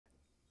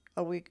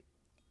Are we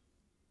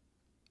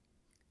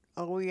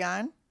are we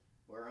on?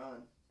 We're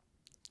on.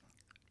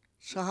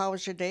 So how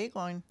was your day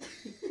going?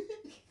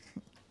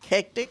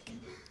 Hectic?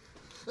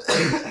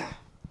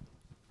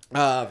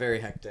 Very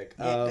hectic.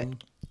 Yeah,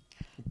 good.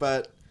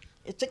 But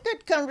It's a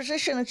good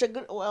conversation. It's a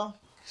good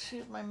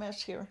excuse my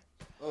mess here.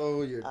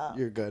 oh, you're Uh,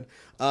 you're good.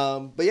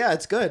 But yeah,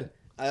 it's good.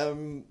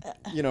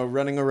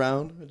 Running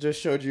around. I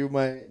just showed you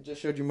my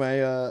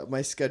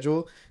my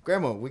schedule.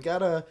 Grandma, we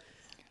gotta.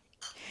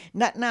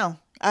 Not now.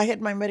 I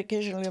had my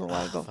medication a little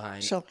while ago.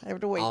 Fine. So I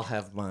have to wait. I'll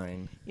have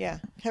mine Yeah,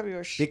 have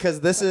yours. because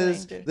this What can I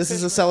is do? this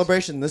is a Christmas.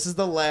 celebration. This is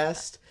the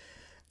last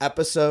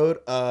episode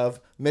of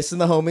Missin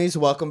the Homies.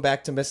 Welcome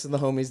back to Missin the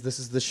Homies. This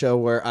is the show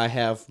where I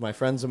have my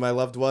friends and my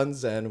loved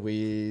ones, and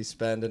we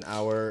spend an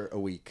hour a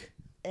week.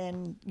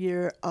 And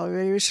you're a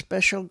very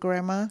special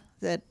grandma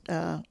that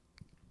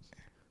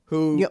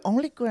Who? your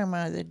only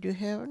grandma that you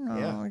have? No.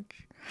 Yeah.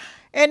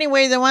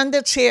 Anyway, the one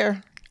that's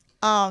here.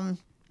 And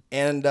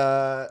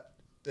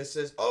this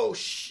is oh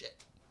shit.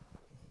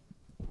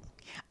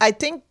 I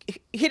think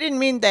he didn't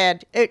mean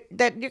that.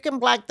 That you can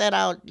black that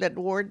out. That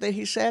word that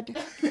he said.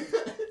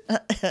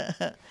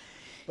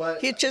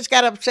 But He just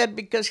got upset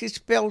because he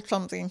spilled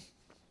something.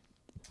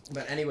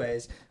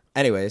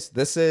 anyways,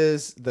 this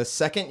is the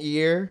second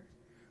year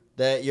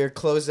that you're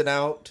closing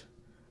out.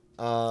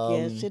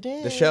 Yes, it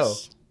is. The show.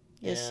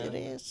 Yes, And- it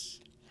is.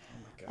 Oh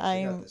my God,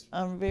 I got I'm this.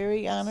 I'm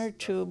very honored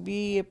to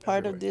be a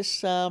part of Everywhere.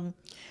 this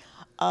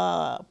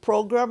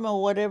program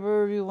or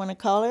whatever you want to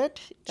call it.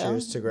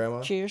 Cheers to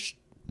Grandma. Cheers.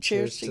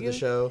 Cheers to you. the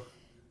show.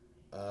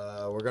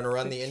 We're gonna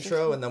run the Cheers.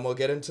 intro and then we'll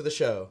get into the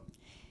show.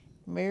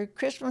 Merry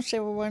Christmas,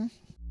 everyone.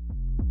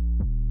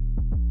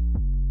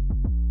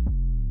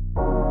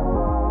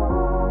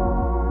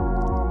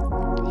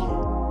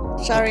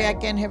 Sorry, I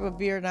can't have a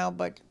beer now,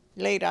 but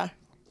later.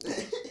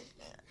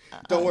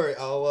 Don't worry,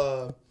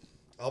 I'll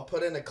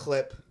put in a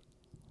clip.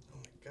 Oh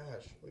my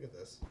gosh, look at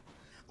this.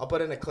 I'll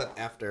put in a clip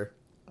after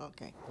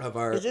Okay. of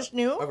our Is this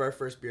new? of our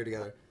first beer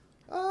together.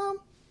 Oh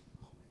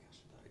my gosh,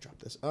 I dropped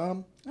this. I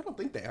don't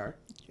think they are.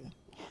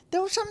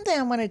 There was something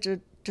I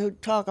wanted to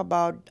talk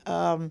about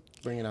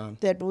Bring it on.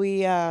 that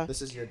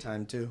This is your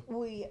time too.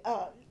 we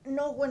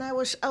no, when I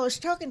was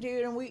talking to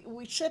you and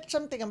we said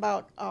something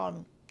about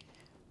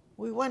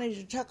we wanted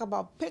to talk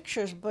about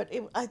pictures, but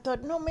I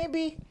thought no,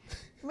 maybe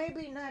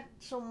not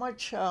so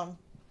much.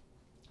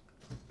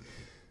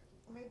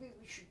 Maybe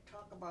we should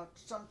talk about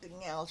something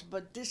else.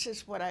 But this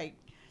is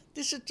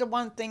the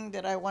one thing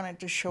that I wanted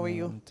to show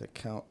you. To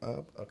count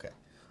up. Okay.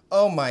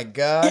 Oh my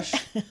gosh.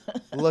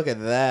 Look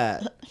at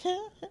that.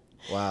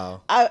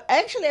 Wow. I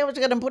was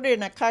gonna put it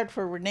in a card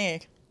for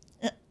Renee.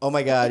 Oh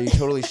my God, you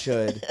totally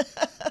should.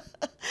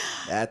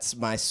 That's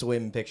my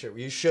swim picture.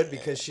 You should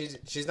because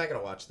she's not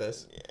gonna watch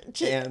this,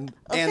 and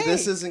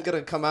this Okay. isn't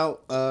gonna come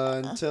out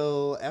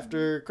until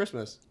after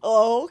Christmas.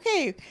 Oh,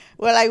 okay.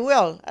 Well, I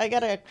will. I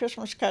got a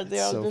Christmas card there.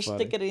 That's I'll so just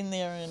funny. stick it in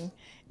there and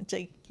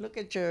say, "Look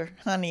at your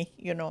honey,"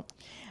 Oh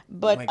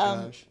But my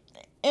gosh.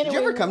 anyway, Did you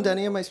ever come to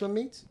any of my swim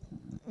meets?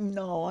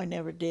 No, I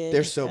never did.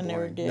 They're so I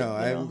never boring. did.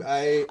 No, you know.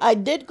 I I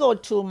did go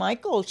to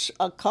Michael's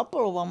a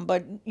couple of them,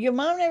 but your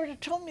mom never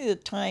told me the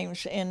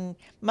times. And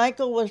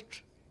Michael was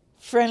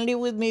friendly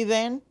with me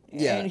then,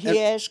 Yeah, and he and-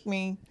 asked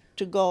me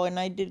to go, and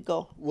I did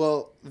go.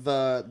 well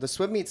the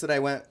swim meets that I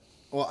went.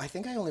 Well, I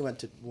think I only went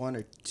to one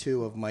or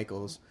two of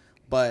Michael's,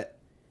 but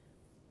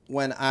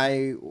when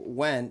I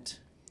went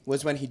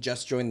was when he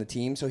just joined the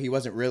team, so he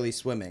wasn't really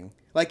swimming.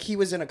 Like he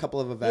was in a couple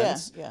of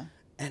events. Yeah.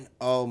 And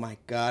oh my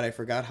God, I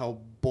forgot how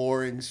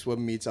boring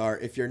swim meets are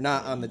if you're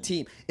not on the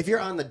team. If you're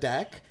on the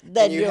deck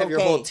Then and you you're have your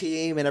whole okay.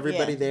 team and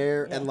everybody Yeah,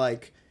 there yeah, and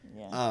like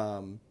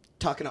Yeah.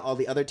 talking to all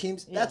the other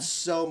teams, that's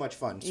so much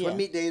fun. Swim Yeah.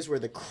 meet days were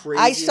the I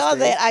craziest saw days.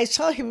 that. I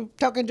saw him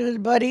talking to his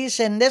buddies,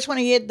 and that's when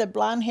he had the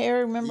blonde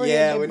hair. Remember? He had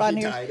Yeah, the when blonde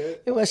he hair. dyed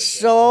it. It was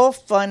so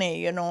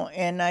funny,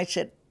 And I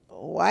said,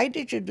 "Why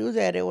did you do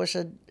that? It was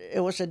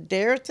a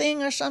dare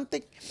thing or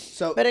something."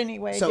 So, But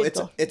anyway, I so did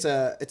it's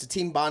go. a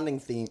team bonding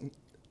thing.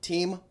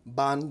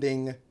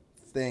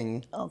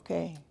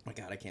 Okay, Oh my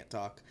God, I can't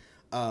talk.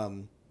 that's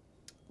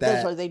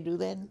That why they do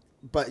that.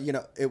 but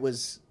it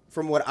was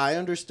from what I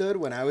understood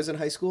when I was in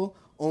high school,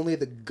 only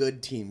the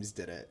good teams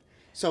did it.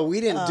 So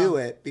we didn't do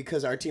it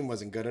because our team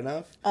wasn't good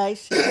enough. I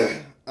see.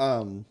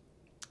 But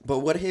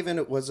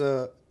Woodhaven was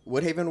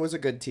a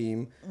good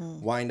team.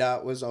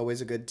 Wyandotte was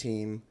always a good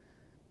team.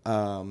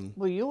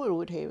 Well, you were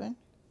Woodhaven.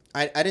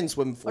 I didn't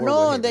swim for No,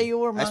 Woodhaven. that you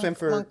were I swam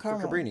for Mount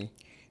Carmel. Cabrini.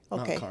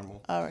 Okay, Mount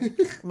Carmel. all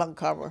right, Mount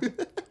Carmel.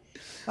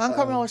 Mount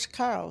Carmel was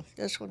Carl.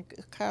 That's when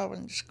Carl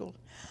went to school.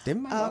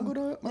 Didn't my mom go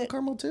to Mount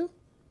Carmel too?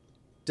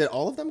 Did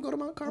all of them go to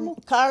Mount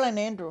Carmel? Carl and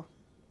Andrew.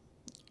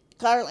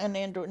 Carl and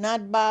Andrew,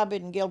 not Bob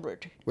and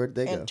Gilbert. Where'd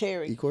they and go?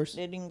 Terry. E-course?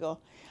 They didn't go.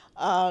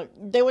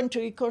 They went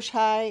to E-course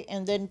High,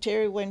 and then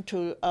Terry went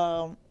to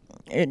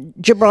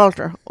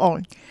Gibraltar. Oh,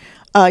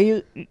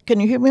 can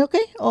you hear me?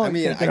 Okay. Oh, I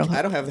mean, okay,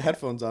 I don't have the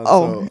headphones on,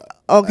 Oh,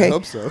 so okay. I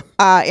hope so.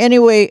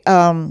 Anyway,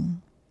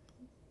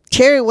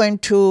 Terry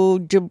went to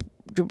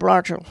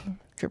Gibraltar.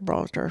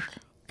 Gibraltar.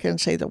 Can't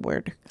say the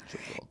word.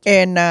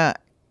 And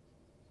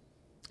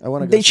I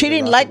want to go. She see the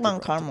didn't Rock like of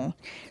Mount Gibraltar. Carmel,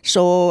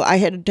 so I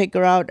had to take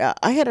her out.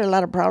 I had a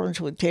lot of problems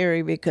with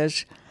Terry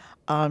because,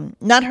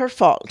 not her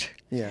fault.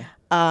 Yeah.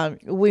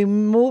 We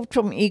moved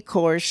from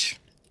E-Course,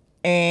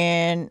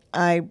 and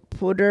I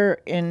put her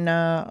in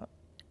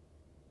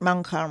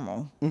Mount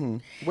Carmel,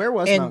 Where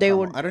was and Mount they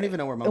Carmel? were I don't even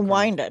know where Mount in Carmel.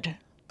 Wyandotte.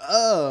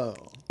 Oh,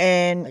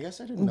 And I guess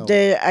I didn't know.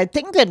 I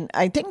think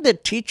the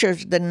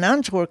teachers, the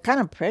nuns, were kind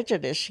of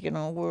prejudiced. They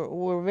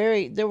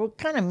were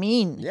kind of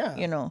mean.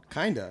 Yeah.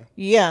 Kinda.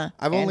 Yeah.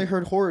 I've only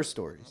heard horror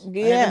stories. I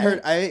Yeah. haven't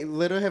heard. I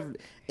literally have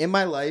in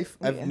my life.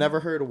 I've never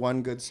heard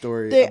one good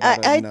story They,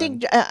 about a I nun.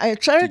 think I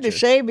started to teacher.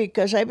 say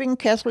because I've been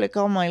Catholic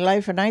all my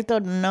life, and I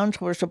thought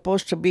nuns were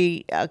supposed to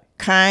be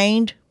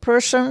kind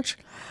persons,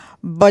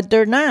 but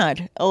they're not,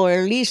 or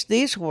at least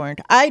these weren't.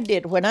 I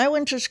did when I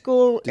went to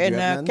school Did you in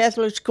have nuns?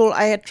 Catholic school.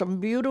 I had some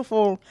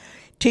beautiful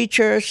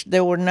teachers.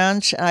 They were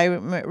nuns. I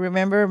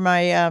remember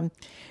my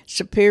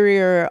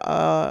superior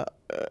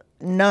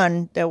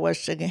nun that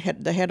was the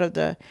head of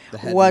the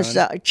head was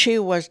nun? she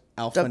was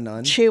Alpha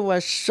nun? She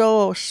was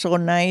so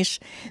nice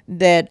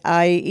that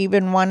I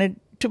even wanted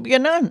to be a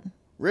nun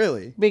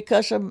Really?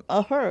 because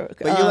of her.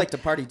 But you like to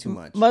party too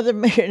much. Mother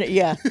Mary,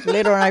 yeah.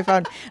 Later on, I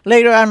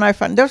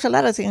found there was a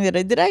lot of things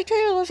that did. I tell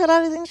you there was a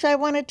lot of things I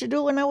wanted to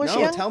do when I was No,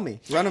 young. tell me.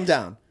 Run them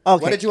down.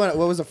 Okay. What did you want?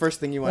 What was the first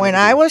thing you wanted When to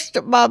do? I was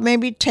about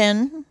maybe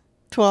 10,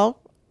 12,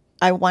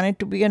 I wanted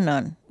to be a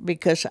nun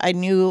because I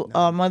knew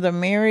Mother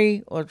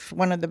Mary was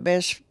one of the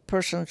best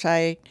persons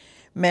I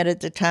met at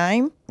the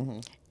time.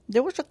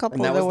 There was a couple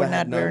that that was were the not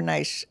head very nun?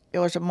 nice. It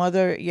was a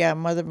mother,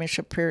 Mother Miss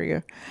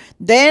Superior.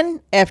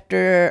 Then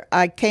after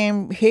I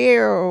came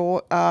here,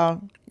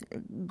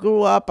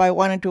 grew up, I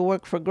wanted to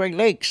work for Great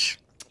Lakes.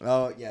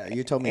 Oh yeah,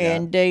 you told me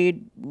And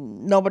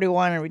nobody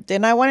wanted me.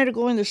 Then I wanted to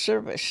go in the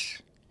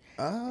service,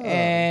 that. Oh.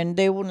 and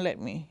they wouldn't let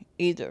me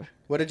either.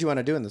 What did you want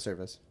to do in the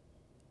service?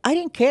 I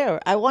didn't care.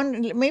 I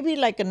wanted maybe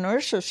like a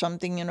nurse or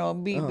something,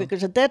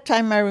 because at that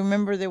time I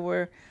remember there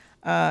were,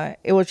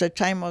 it was a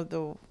time of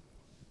the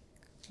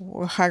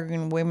were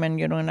hiring women,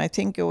 and I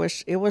think it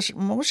was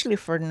mostly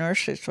for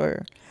nurses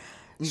or.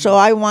 So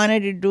I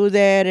wanted to do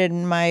that,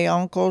 and my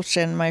uncles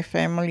and my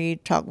family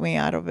talked me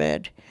out of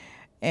it,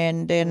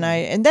 and then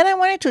I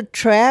wanted to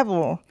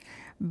travel,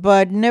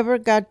 but never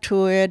got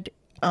to it.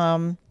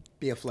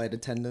 Be a flight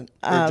attendant?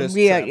 Or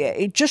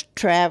just Just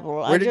travel.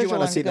 Where did you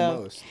want to see the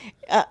most?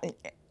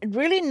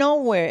 Really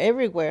nowhere,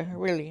 everywhere,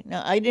 really.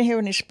 No, I didn't have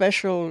any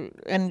special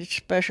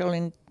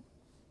in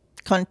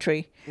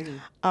country.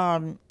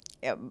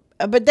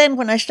 But then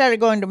when I started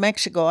going to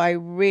Mexico, I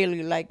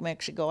really liked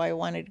Mexico. I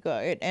wanted to go.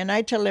 And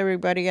I tell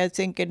everybody, I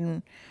think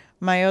in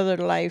my other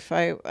life,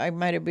 I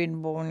might have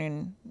been born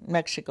in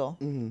Mexico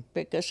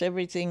because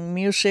everything,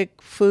 music,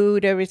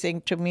 food,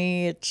 everything, to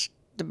me, it's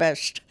the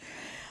best.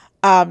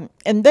 And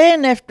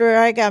then after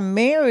I got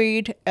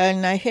married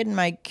and I had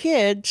my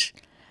kids,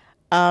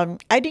 I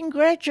didn't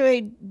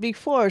graduate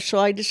before, so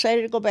I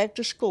decided to go back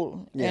to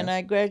school. Yeah. And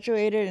I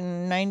graduated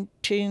in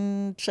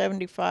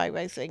 1975,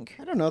 I think.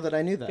 I don't know that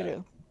I knew that. You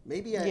know.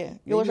 Maybe Yeah,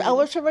 maybe I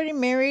was already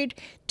married.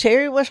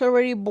 Terry was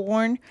already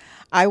born.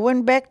 I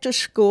went back to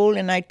school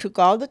and I took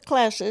all the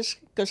classes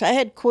because I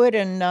had quit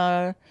in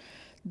the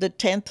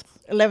 10th,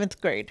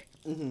 11th grade.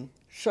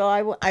 So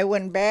I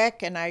went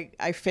back and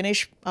I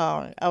finished.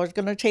 I was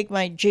going to take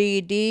my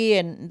GED,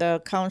 and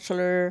the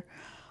counselor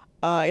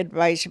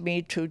advised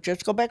me to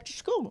just go back to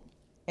school.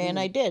 And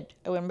I did.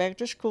 I went back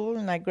to school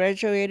and I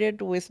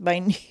graduated with my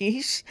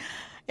niece,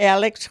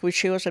 Alex, which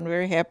she wasn't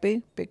very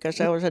happy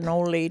because I was an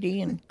old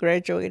lady and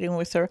graduating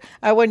with her.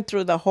 I went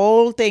through the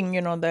whole thing,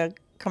 the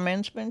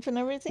commencements and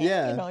everything.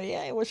 Yeah.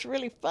 It was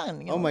really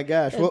fun. Oh my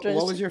gosh. What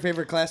was your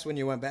favorite class when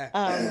you went back?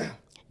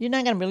 You're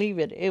not going to believe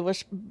it. It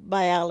was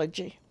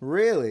biology.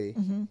 Really?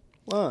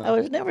 Wow. I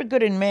was never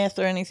good in math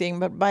or anything,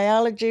 but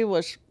biology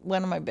was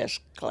one of my best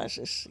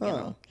classes.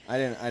 I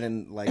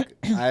didn't like.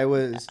 I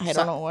was. I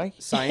don't know why.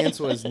 Science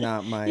was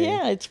not my.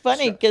 Yeah, it's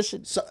funny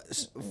because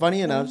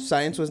funny enough,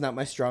 science was not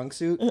my strong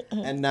suit,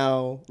 and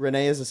now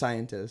Renee is a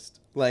scientist.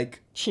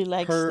 Like she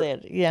likes her,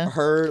 that. Yeah.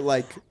 Her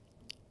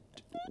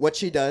what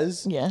she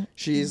does. Yeah.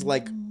 She's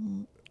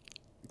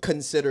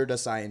considered a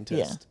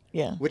scientist.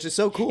 Yeah. Which is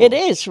so cool. It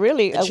is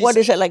really. What she's-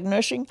 is it like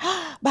nursing?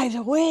 By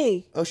the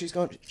way, Oh, she's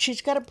going.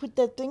 she's got to put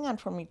that thing on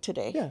for me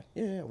today.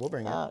 Yeah. We'll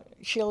bring it.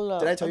 She'll.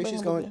 Did I tell you bring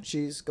she's her going? with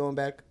She's going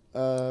back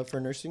for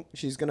nursing.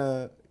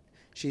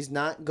 She's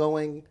not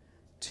going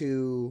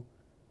to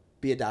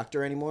be a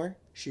doctor anymore.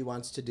 She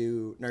wants to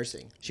do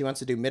nursing. She wants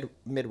to do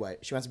midwife.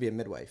 She wants to be a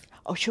midwife.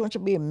 Oh, she wants to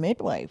be a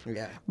midwife.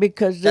 Yeah.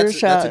 Because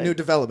there's That's a new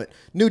development.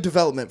 New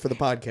development for the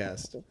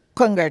podcast.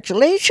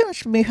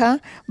 Congratulations, mija.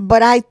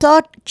 But I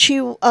thought she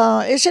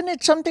isn't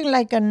it something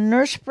like a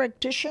nurse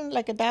practitioner,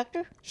 like a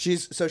doctor?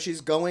 She's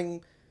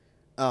going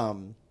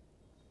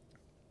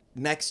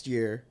next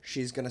year.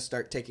 She's going to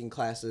start taking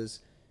classes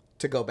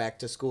to go back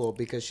to school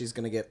because she's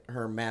going to get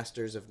her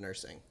master's of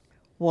nursing.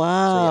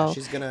 Wow. So,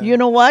 she's gonna. You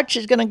know what?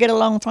 She's gonna get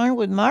along fine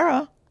with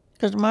Mara,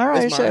 because Mara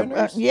Is is Mara a a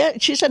nurse? yeah.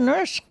 She's a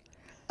nurse.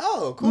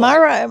 Oh, cool.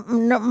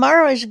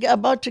 Mara is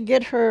about to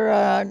get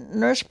her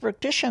nurse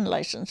practitioner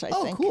license, I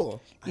Oh, think.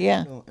 cool.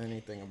 Yeah. I don't know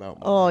anything about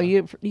Oh,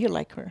 Mara. you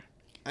like her.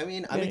 I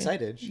mean, I'm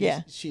excited.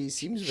 Yeah. She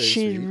seems very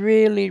She's sweet.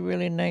 really,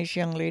 really nice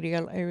young lady.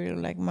 I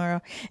really like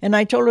Mara. And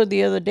I told her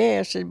the other day,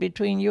 I said,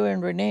 between you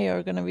and Renee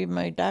are going to be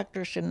my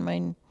doctors and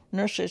my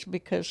nurses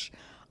because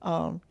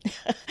I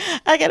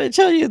got to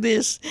tell you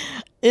this.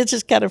 It's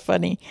just kind of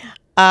funny.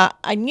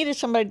 I needed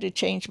somebody to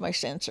change my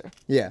sensor.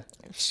 Yeah.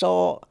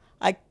 So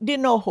I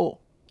didn't know who.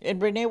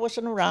 And Renee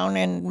wasn't around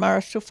and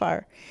Mara's too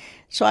far.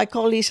 So I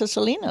called Lisa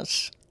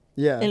Salinas.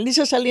 Yeah. And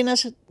Lisa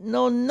Salinas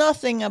know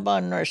nothing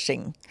about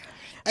nursing.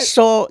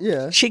 So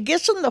yeah. she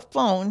gets on the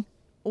phone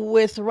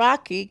with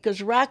Rocky,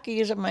 because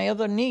Rocky is my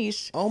other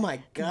niece. Oh my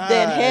God.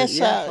 That has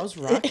how's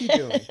Rocky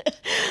doing?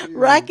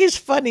 Rocky's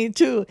funny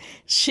too.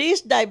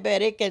 She's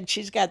diabetic and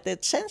she's got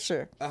that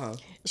sensor. Uh-huh.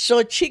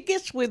 So she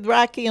gets with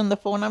Rocky on the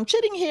phone. I'm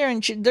sitting here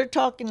and they're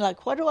talking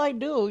like, what do I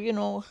do? You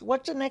know,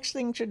 what's the next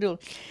thing to do?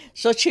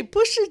 So she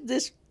pushes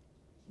this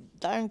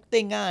darn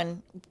thing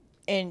on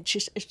and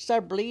it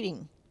starts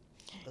bleeding.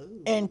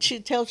 Ooh. And she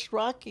tells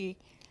Rocky,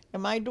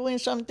 am I doing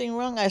something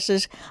wrong? I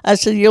said,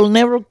 you'll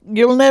never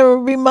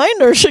be my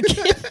nurse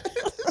again.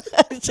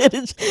 I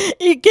said,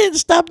 you can't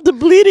stop the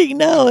bleeding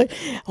now.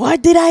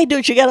 What did I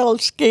do? She got all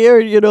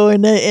scared, you know,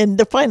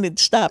 and finally it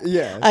stopped.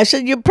 Yeah. I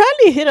said, you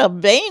probably hit a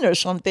vein or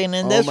something,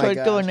 and that's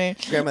what's going on.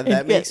 Grandma,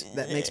 that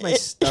makes my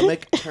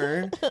stomach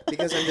turn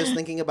because I'm just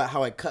thinking about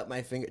how I cut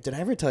my finger. Did I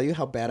ever tell you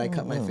how bad I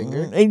cut my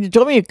finger? You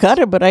told me you cut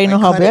it, but I didn't know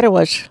how bad it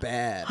was.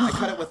 Bad. I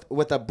cut it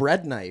with a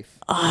bread knife.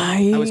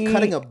 I was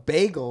cutting a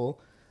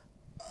bagel.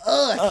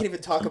 I can't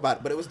even talk about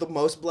it, but it was the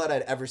most blood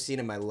I'd ever seen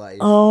in my life.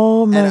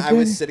 Oh my God. And I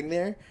was sitting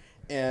there,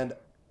 and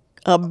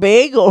a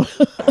bagel.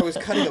 I was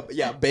cutting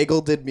a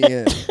bagel did me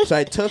in. So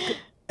I took,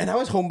 and I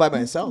was home by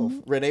myself.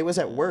 Renee was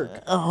at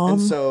work,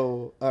 and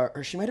so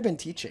or she might have been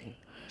teaching.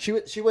 She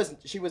was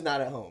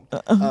not at home.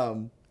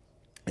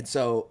 And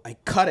so I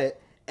cut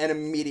it, and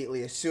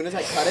immediately, as soon as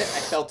I cut it, I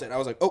felt it. I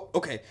was like, oh,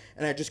 okay.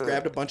 And I just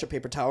grabbed a bunch of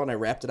paper towel and I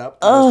wrapped it up.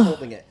 And I was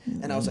holding it,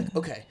 and I was like,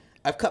 okay.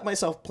 I've cut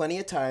myself plenty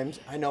of times.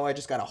 I know I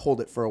just got to hold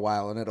it for a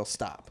while and it'll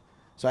stop.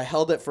 So I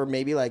held it for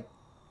maybe like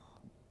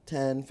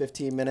 10,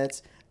 15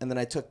 minutes. And then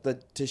I took the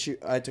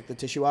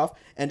tissue off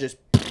and just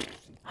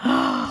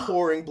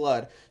pouring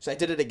blood. So I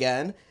did it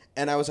again.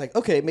 And I was like,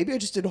 okay, maybe I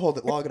just didn't hold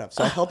it long enough.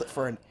 So I held it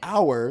for an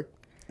hour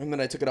and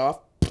then I took it off.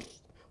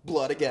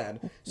 Blood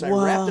again. So I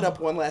wrapped it up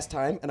one last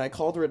time and I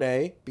called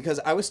Renee because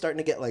I was starting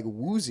to get like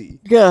woozy.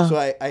 Yeah. So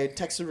I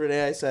texted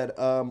Renee. I said,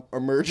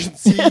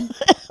 emergency.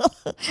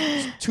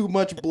 Too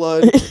much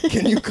blood.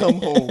 Can you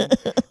come home?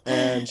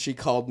 And she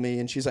called me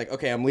and she's like,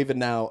 okay, I'm leaving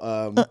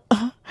now.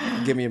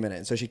 Give me a minute.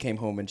 And so she came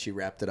home and she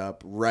wrapped it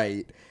up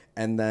right.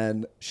 And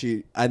then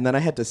I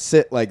had to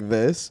sit like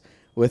this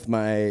with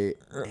the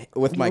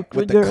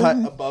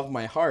cut above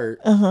my heart.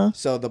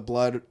 So the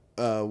blood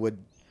would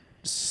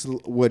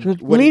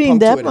bleeding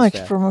that much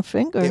from a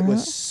finger. It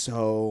was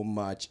so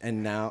much,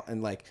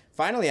 and like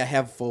finally I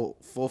have full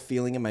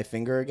feeling in my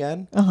finger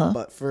again.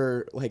 But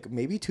for like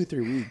maybe 2-3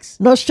 weeks,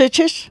 no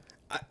stitches.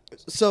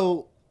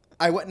 So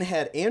I went and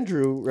had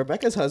Andrew,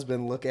 Rebecca's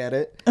husband, look at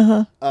it.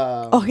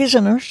 He's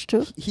a nurse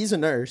too. He's a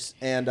nurse,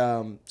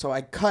 and so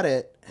I cut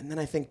it, and then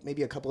I think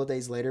maybe a couple of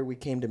days later we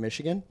came to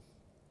Michigan,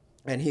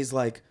 and he's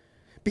like,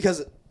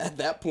 because at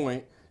that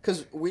point,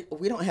 because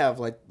we don't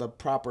have like the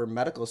proper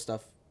medical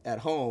stuff at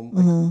home.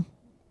 Like,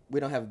 we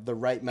don't have the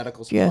right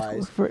medical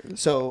supplies.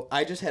 So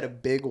I just had a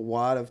big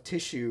wad of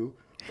tissue.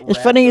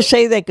 It's funny you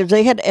say that because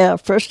they had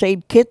first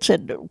aid kits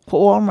at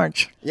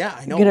Walmart. Yeah,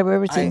 I know. Get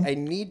everything. I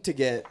need to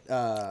get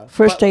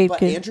first aid but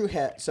kit. Andrew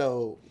had,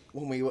 so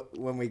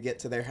when we get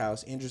to their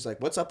house, Andrew's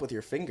like, "What's up with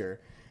your finger?"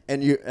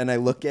 And I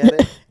look at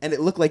it, and it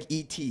looked like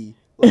E.T.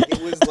 Like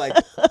it was like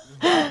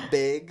that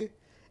big.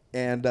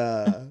 And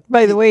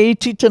by the way,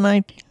 E.T.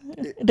 tonight,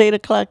 8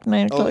 o'clock,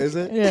 9 o'clock. Oh, is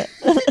it? Yeah.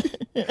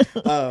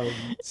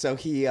 So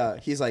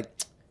he's like,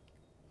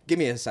 give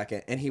me a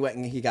second, and he went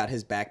and he got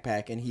his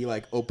backpack and he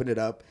like opened it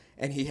up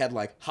and he had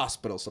like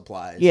hospital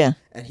supplies. Yeah.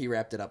 And he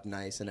wrapped it up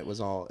nice and it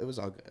was all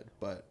good,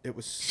 but it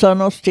was so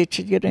no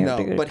stitches. You didn't have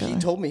to no. get But he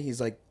told me,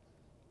 he's like,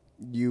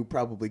 you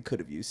probably could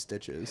have used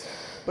stitches,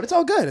 but it's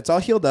all good. It's all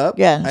healed up.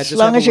 Yeah, as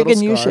long as you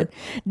can use it.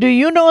 Do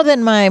you know that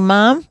my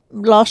mom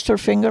lost her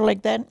finger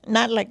like that?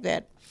 Not like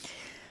that.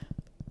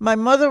 My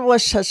mother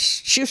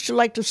she used to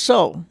like to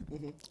sew,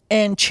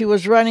 and she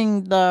was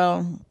running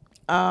the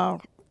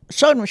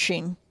sewing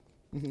machine,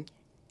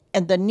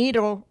 and the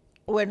needle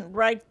went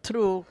right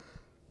through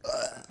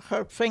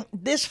her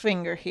this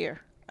finger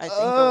here, I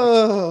think it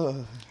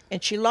was.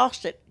 And she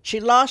lost it. She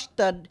lost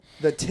the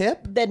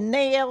tip? The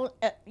nail.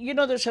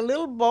 There's a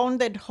little bone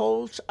that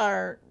holds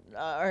our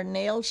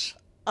nails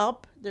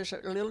up. There's a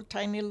little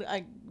tiny,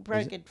 I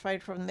probably could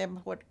find from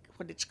them what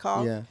it's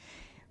called. Yeah.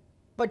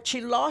 But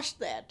she lost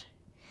that.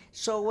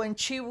 So when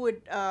she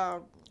would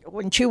show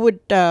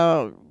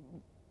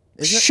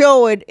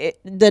it,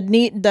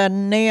 the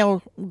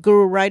nail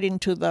grew right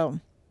into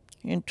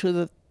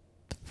the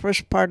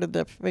first part of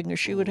the finger.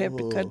 She would have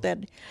to cut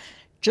that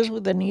just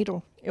with the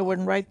needle. It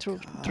went right through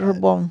her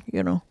bone,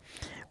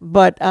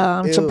 But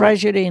I'm Ew.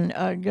 surprised you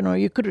didn't.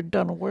 You could have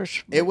done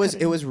worse. It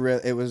was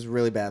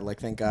really bad. Like,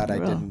 thank God I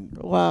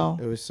didn't. Wow.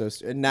 It was so.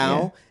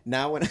 Now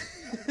when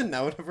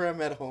now whenever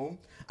I'm at home,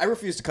 I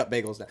refuse to cut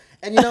bagels now.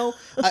 And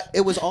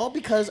it was all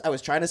because I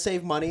was trying to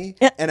save money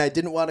and I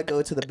didn't want to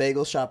go to the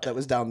bagel shop that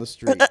was down the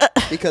street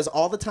because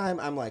all the time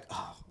I'm like,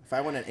 oh, if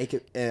I want an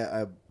egg,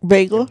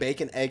 Bagel? a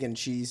bacon, egg, and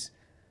cheese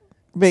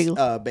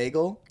Bagel.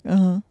 Bagel.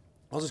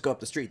 I'll just go up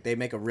the street. They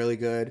make a really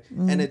good,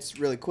 and it's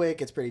really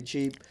quick. It's pretty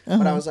cheap.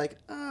 But I was like,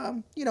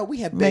 we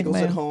have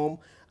bagels at home.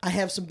 I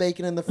have some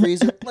bacon in the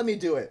freezer. Let me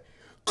do it.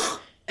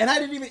 And I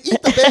didn't even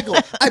eat the bagel.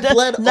 I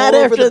bled all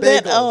over the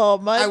bagel. That. Oh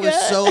my God! I was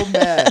so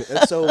mad.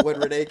 And so when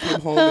Renee came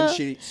home and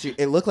she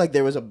it looked like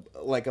there was a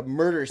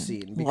murder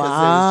scene because it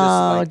was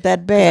just like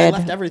that bad.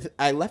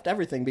 I left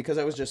everything because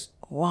I was just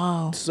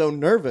wow so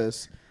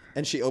nervous.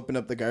 And she opened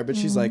up the garbage.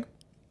 She's like,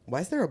 why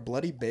is there a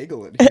bloody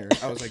bagel in here?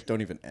 I was like,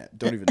 don't even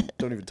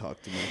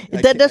talk to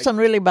me. That doesn't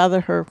really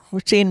bother her. We're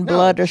seeing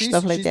blood or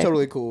stuff like that. She's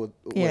totally cool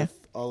with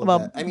all of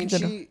that. I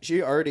mean,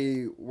 she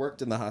already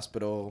worked in the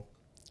hospital.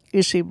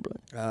 You see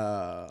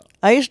blood.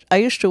 I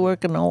used to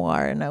work in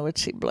OR and I would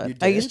see blood.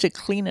 I used to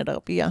clean it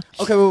up. Yeah.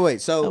 Okay, wait.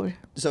 So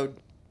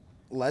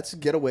let's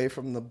get away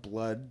from the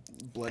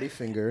bloody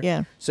finger.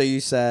 Yeah. So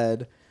you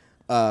said,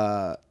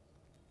 oh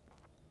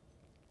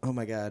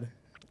my God.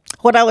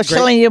 What I was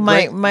telling you,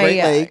 my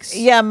Lakes,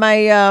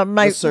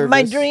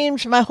 my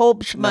dreams, my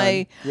hopes,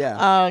 anyway.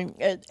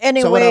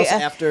 So what else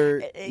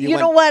after you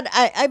know what?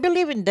 I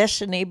believe in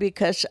destiny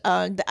because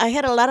I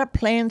had a lot of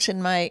plans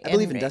in my. I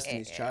believe in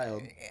Destiny's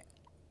Child.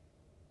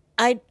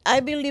 I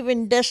believe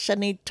in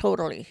destiny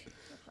totally,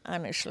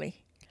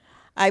 honestly.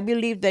 I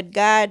believe that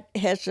God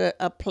has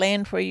a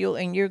plan for you,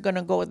 and you're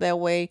gonna go that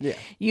way. Yeah.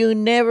 You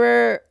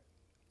never.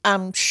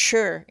 I'm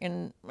sure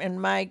in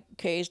my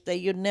case that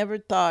you never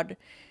thought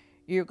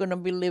you're going to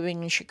be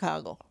living in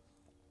Chicago.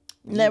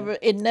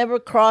 It never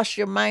crossed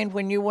your mind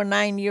when you were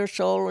 9 years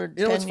old or 10 years old.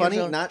 You know what's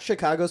funny? Not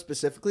Chicago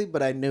specifically,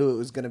 but I knew it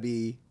was going to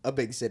be a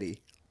big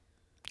city.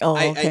 Oh,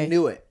 okay. I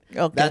knew it.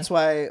 Okay. That's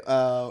why.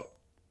 Oh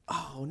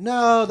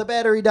no, the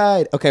battery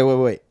died. Okay,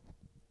 wait.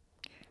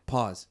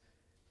 Pause.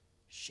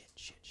 Shit.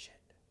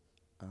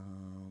 Okay,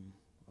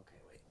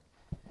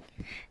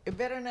 wait. It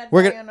better not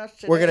die on us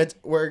today.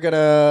 We're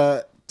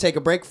gonna take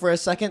a break for a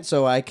second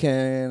so I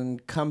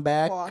can come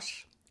back.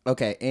 Pause.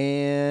 Okay,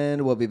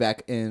 and we'll be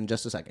back in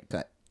just a second.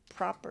 Cut.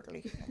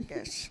 Properly, I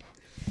guess.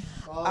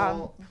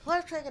 What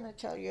was I going to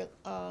tell you?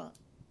 I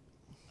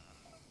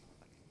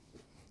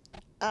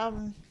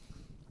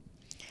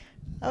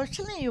was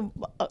telling you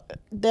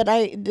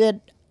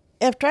that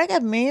after I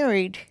got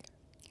married,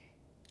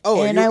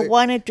 I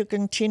wanted to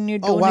continue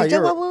doing. Is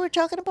that what we were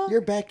talking about?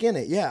 You're back in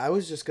it. Yeah, I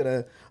was just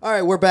gonna. All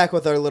right, we're back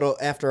with our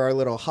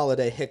little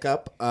holiday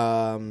hiccup.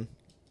 Had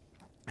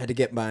to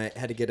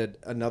get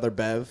another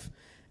bev.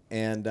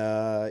 And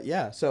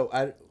so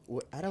I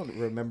don't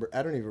remember.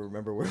 I don't even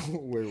remember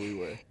where we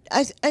were.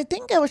 I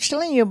think I was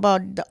telling you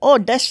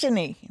about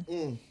destiny.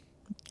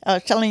 I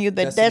was telling you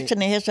that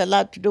destiny has a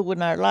lot to do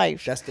with our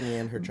lives. Destiny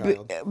and her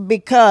child.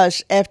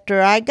 Because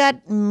after I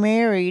got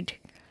married,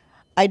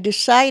 I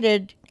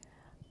decided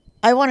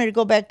I wanted to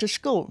go back to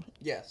school.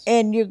 Yes.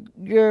 And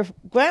your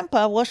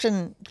grandpa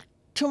wasn't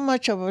too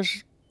much of a.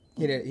 He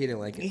didn't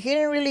like it. He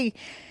didn't really.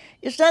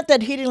 It's not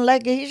that he didn't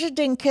like it. He just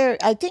didn't care.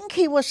 I think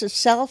he was a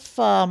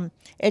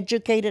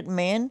self-educated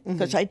man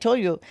because I told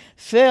you,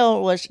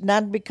 Phil was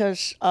not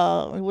because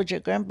he was your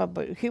grandpa,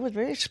 but he was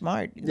very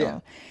smart. You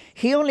know?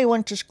 He only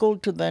went to school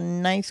to the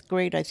 9th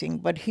grade, I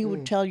think, but he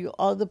would tell you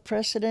all the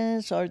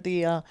presidents or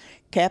the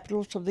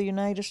capitals of the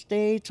United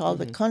States, all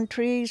the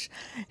countries.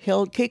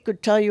 He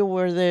could tell you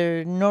where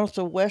they're north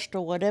or west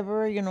or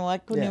whatever. I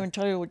couldn't even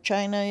tell you what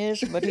China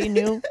is, but he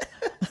knew.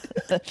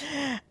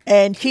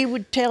 And he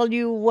would tell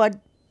you what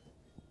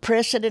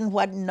president,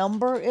 what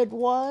number it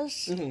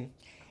was,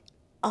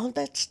 all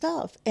that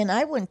stuff. And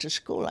I went to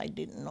school. I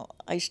didn't know.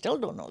 I still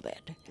don't know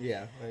that.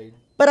 Yeah.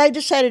 But I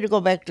decided to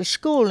go back to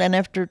school. And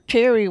after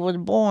Terry was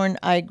born,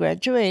 I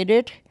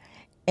graduated.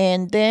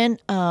 And then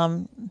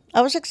I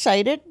was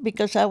excited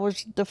because I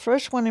was the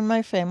first one in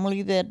my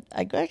family that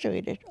I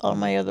graduated. All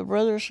my other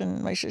brothers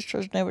and my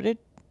sisters never did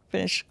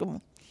finish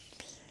school.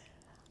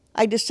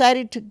 I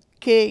decided to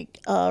take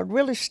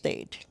real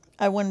estate.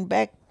 I went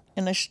back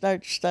and I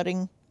started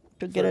studying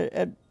to get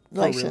a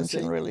license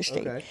in real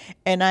estate. Okay.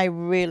 And I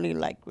really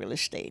like real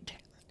estate.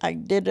 I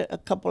did a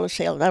couple of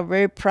sales. I'm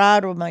very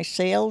proud of my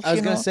sales. I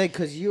was going to say,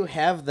 because you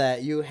have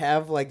that. You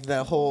have,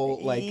 the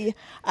whole,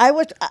 I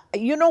was,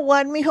 you know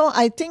what, mijo?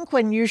 I think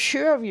when you're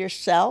sure of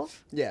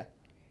yourself,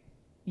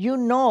 you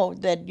know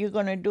that you're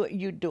going to do it,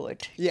 you do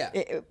it.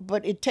 Yeah.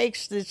 But it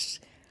takes this...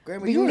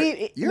 Grandma, you're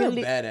a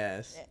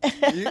badass.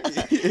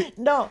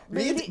 No,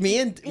 me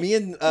and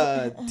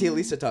Tia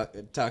Lisa talked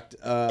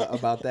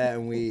about that,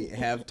 and we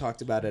have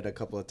talked about it a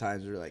couple of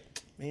times. We're like,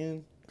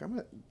 man,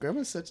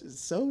 Grandma's such a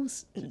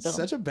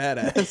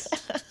badass,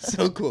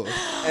 so cool.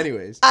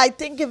 Anyways, I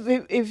think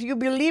if you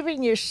believe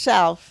in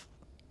yourself,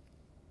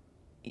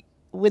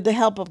 with the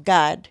help of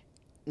God,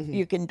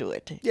 you can do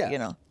it. Yeah. You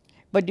know,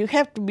 but you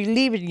have to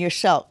believe in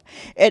yourself.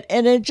 And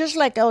it's just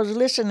like I was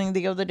listening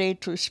the other day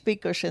to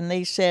speakers, and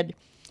they said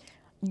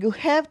you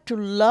have to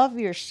love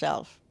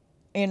yourself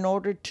in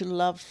order to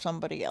love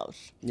somebody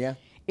else. Yeah.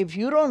 If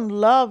you don't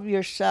love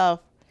yourself,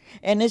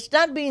 and it's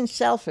not being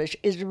selfish,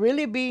 it's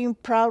really being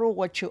proud of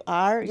what you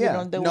are, you Yeah.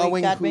 know, the way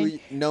Knowing God who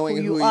made knowing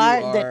who who you you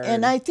are. are.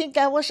 And I think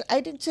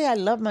I didn't say I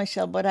love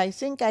myself, but I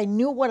think I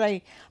knew what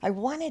I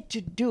wanted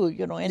to do,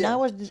 you know, and Yeah.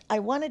 I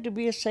wanted to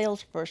be a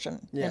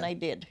salesperson, Yeah. and I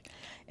did.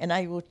 And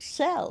I would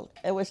sell.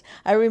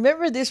 I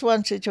remember this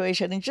one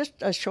situation, and just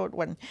a short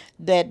one,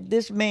 that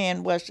this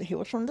man he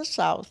was from the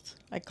South.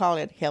 I call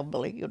it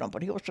hillbilly, you know,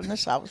 but he was from the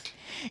South.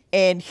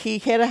 And he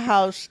had a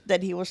house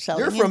that he was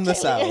selling. You're from in the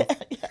Taylor.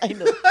 South. I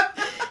know.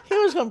 He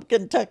was from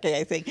Kentucky,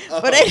 I think. Oh,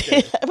 But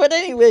okay. but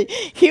anyway,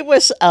 he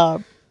was. No,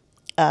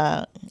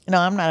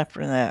 I'm not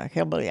from the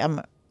hillbilly. I'm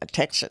a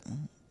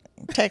Texan.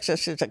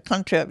 Texas is a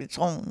country of its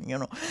own, you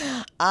know.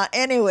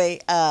 Anyway,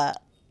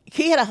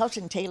 he had a house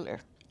in Taylor,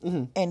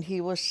 and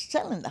he was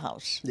selling the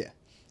house. Yeah.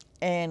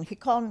 And he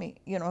called me,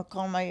 you know,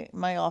 called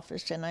my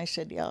office, and I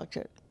said, yeah,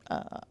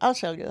 I'll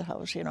sell you the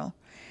house, you know.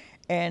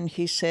 And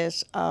he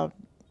says,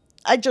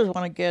 I just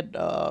want to get,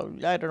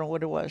 I don't know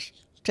what it was,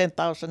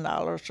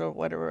 $10,000 or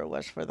whatever it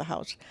was for the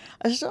house.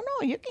 I said, oh,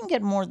 no, you can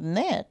get more than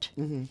that.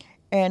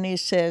 And he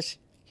says,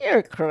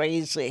 you're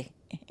crazy.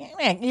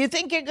 You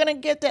think you're going to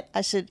get that?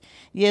 I said,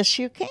 yes,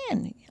 you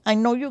can. I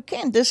know you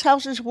can. This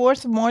house is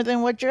worth more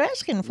than what you're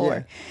asking for.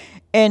 Yeah.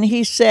 And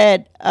he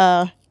said,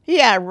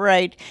 yeah,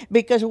 right.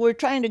 Because we're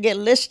trying to get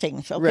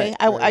listings. Okay, Right,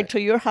 I right. to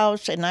your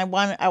house, and I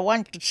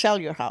want to sell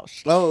your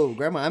house. Oh,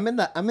 Grandma, I'm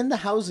in the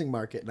housing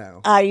market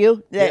now. Are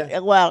you? Yeah.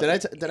 Well,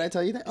 Did I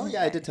tell you that? Oh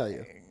yeah, I did tell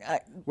you.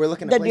 We're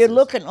looking at that places. you're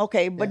looking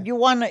okay, but Yeah. you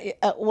want to.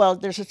 Well,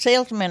 there's a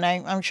salesman.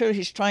 I'm sure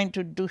he's trying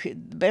to do the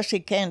best he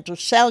can to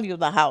sell you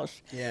the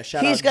house. Yeah,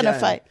 shout He's out gonna Jen.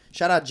 fight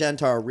Shout out Jen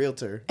to our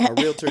realtor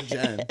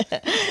Jen.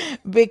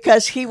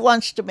 because he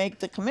wants to make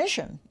the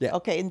commission. Yeah.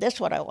 Okay, and that's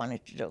what I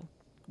wanted to do.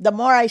 The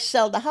more I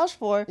sell the house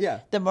for,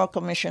 Yeah. the more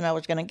commission I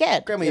was gonna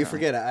get. Grandma, you know.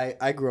 forget it.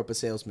 I grew up a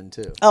salesman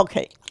too.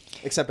 Okay,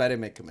 Except I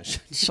didn't make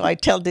commission. so I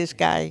tell this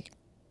guy,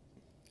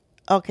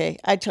 okay,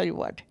 I tell you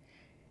what,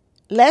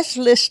 let's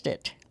list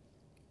it.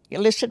 You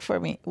list it for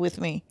me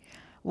with me.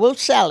 We'll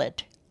sell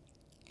it,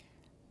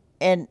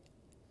 and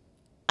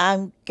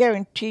I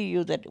guarantee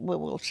you that we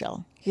will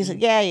sell. He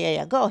said,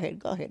 yeah. Go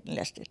ahead and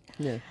list it.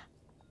 Yeah.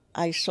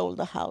 I sold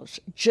the house.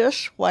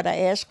 Just what I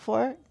asked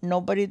for.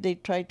 Nobody, they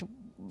tried to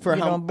For bring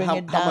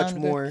it how much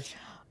down. more?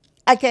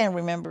 I can't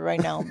remember right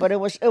now, but it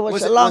was a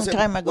it- long it-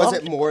 time ago. Was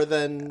it more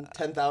than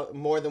 10,000?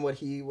 More than what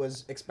he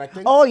was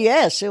expecting? Oh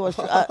yes, it was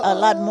a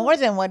lot more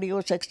than what he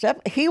was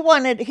accepting. He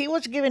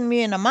was giving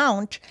me an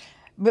amount,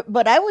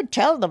 but I would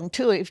tell them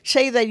too. If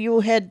say that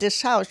you had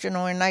this house, you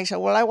know, and I said,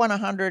 well, I want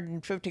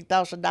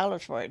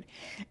 $150,000 for it,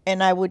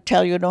 and I would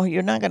tell you, no,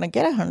 you're not going to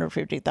get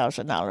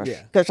 $150,000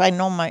 Yeah. because I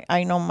know my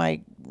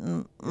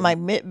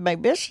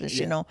business,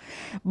 you Yeah. know.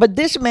 But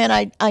this man,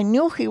 I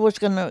knew he was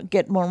going to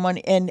get more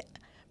money, and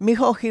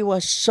mijo, he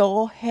was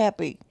so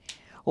happy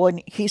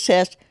when he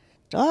says,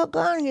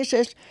 doggone, he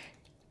says,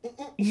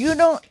 you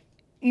know,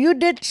 you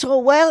did so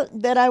well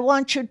that I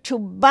want you to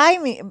buy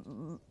me.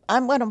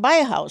 I'm going to buy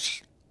a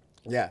house.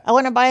 Yeah. I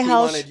want to buy a He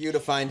house. wanted you to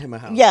find him a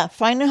house. Yeah,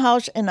 find a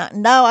house, and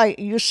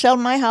you sell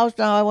my house.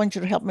 Now I want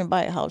you to help me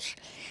buy a house.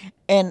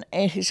 And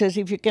he says,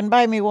 if you can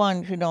buy me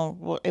one, you know,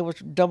 well, it was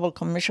double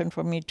commission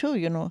for me too,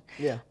 you know.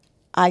 Yeah.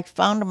 I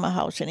found him a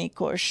house in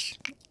Ecorse,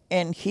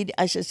 and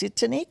I says,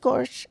 it's an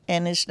Ecorse,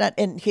 and it's not,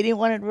 and he didn't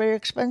want it very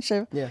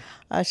expensive. Yeah.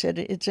 I said,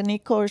 it's an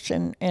Ecorse,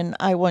 and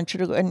I want you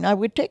to go, and I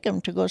would take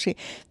him to go see.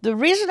 The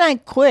reason I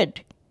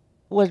quit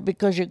was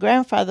because your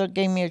grandfather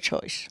gave me a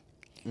choice.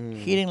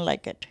 He didn't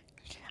like it.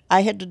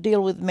 I had to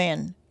deal with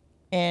men,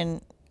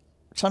 and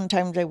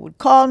sometimes they would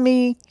call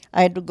me.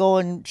 I had to go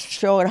and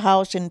show a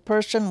house in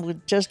person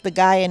with just the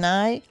guy and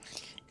I,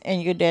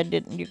 and your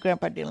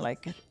grandpa didn't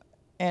like it.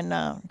 And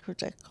who's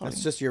that calling?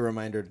 That's just your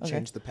reminder to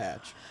change the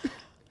patch.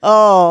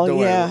 Oh Don't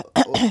worry, yeah.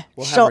 we'll have So her-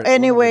 we'll have her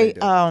anyway,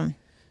 redo it.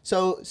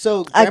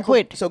 So I Grandpa,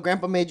 quit. So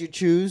Grandpa made you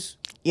choose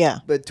yeah,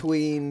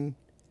 between.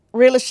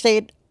 real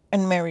estate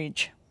and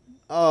marriage.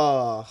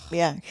 Oh.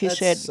 Yeah, he that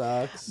said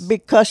sucks.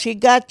 because it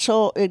got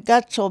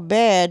so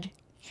bad.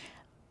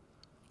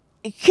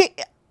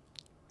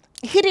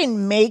 He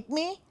didn't make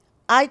me.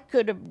 I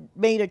could have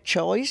made a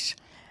choice,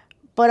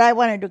 but I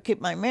wanted to keep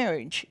my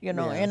marriage, you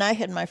know, Yeah. and I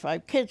had my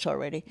 5 kids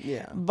already.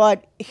 Yeah.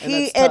 But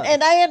that's and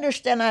tough. I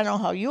understand, I don't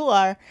know how you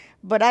are,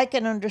 but I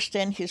can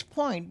understand his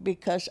point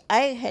because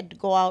I had to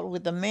go out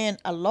with a man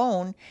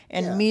alone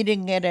and Yeah.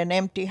 meeting at an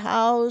empty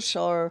house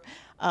or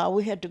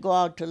we had to go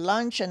out to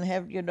lunch and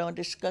have,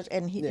 discuss,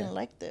 and he Yeah. didn't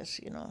like this,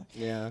 you know.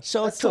 Yeah.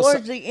 So That still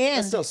towards su- the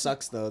end. that still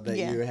sucks though that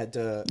Yeah. you had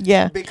to.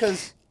 Yeah.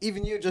 Because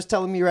even you just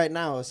telling me right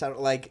now, it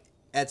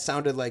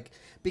sounded like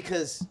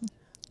because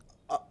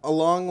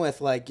along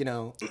with like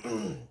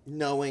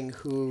knowing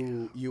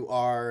who you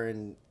are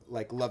and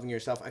like loving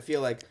yourself, I feel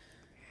like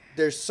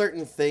there's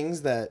certain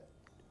things that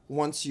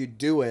once you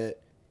do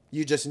it,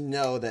 You just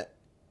know that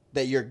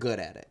you're good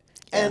at it.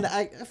 And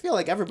I feel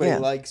like everybody Yeah.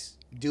 likes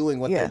doing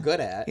what Yeah. they're good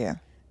at. Yeah.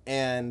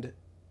 And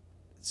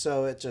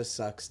so it just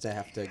sucks to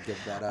have to give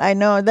that up. I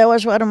know that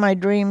was one of my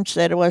dreams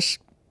that was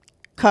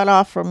cut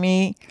off from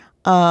me.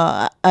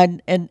 But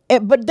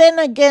then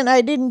again,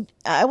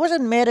 I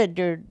wasn't mad at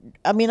your.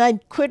 I mean, I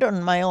quit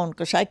on my own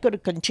because I could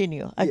have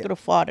continued. I Yeah. could have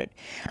fought it,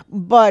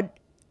 but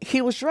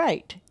he was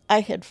right. I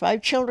had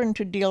 5 children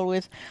to deal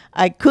with.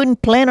 I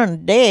couldn't plan on a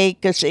day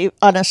because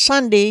on a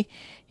Sunday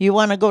you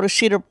want to go to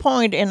Cedar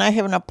Point, and I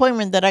have an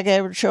appointment that I got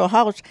to show a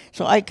house,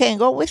 so I can't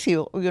go with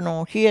you. You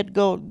know, he had to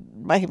go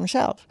by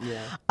himself.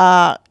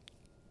 Yeah.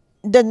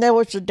 Then there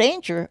was the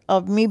danger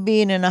of me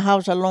being in a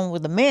house alone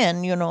with a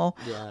man, you know.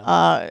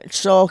 Yeah.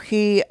 So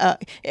he,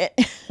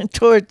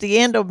 toward the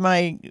end of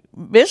my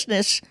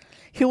business,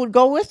 he would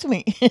go with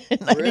me.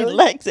 And I Really? didn't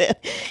like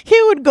that.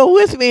 He would go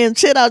with me and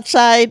sit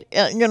outside,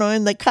 you know,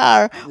 in the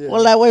car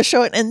while I was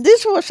showing. And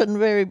this wasn't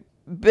very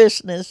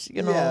business,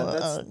 you know.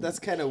 Yeah, that's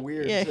kind of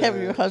weird. Yeah, have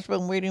your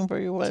husband waiting for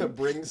you. To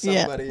bring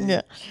somebody.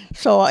 Yeah.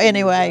 So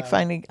anyway, I job.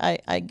 finally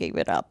I gave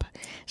it up.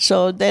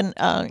 So then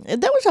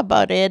that was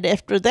about it.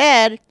 After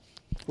that,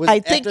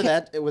 After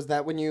that, was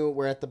that when you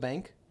were at the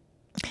bank?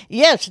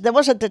 yes, that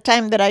was at the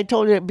time that I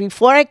told you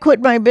before I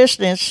quit my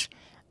business.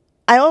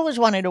 I always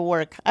wanted to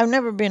work. I've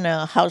never been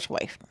a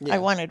housewife. Yeah. I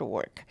wanted to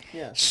work.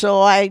 Yeah.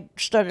 So I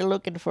started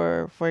looking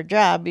for a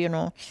job, you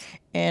know.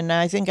 And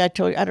I think I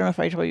don't know if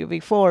I told you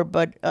before,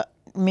 but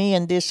me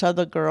and this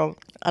other girl,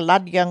 a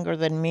lot younger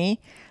than me,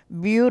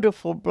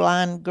 beautiful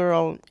blonde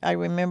girl. I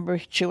remember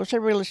she was a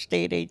real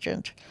estate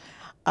agent.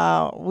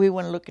 We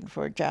went looking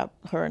for a job,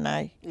 her and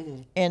I.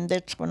 Mm-hmm. And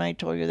that's when I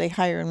told you they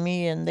hired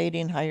me and they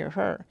didn't hire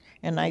her.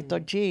 And I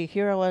thought, gee,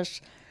 here I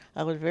was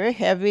very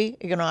heavy.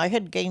 You know, I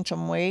had gained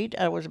some weight.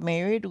 I was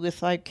married with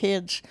 5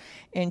 kids,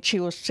 and she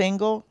was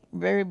single,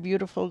 very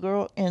beautiful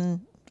girl.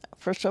 And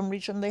for some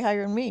reason, they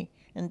hired me,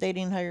 and they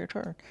didn't hire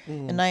her.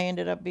 And I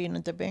ended up being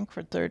at the bank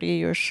for 30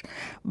 years.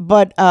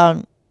 But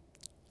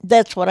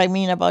that's what I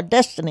mean about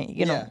destiny.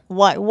 You know,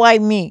 Yeah. why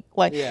me?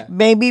 Why? Yeah.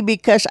 Maybe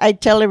because I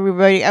tell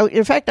everybody.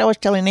 In fact, I was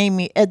telling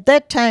Amy at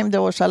that time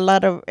there was a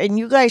lot of, and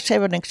you guys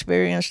haven't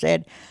experienced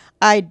that.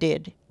 I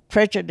did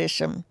prejudice,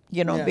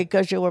 you know, Yeah.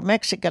 because you were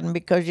Mexican,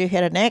 because you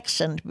had an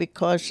accent,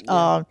 because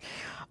you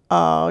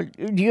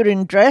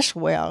didn't dress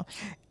well.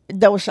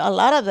 There was a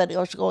lot of that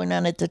was going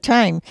on at the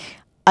time.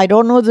 I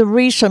don't know the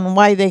reason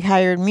why they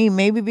hired me.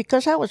 Maybe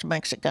because I was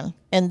Mexican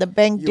and the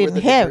bank You were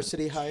didn't the have.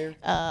 diversity hire?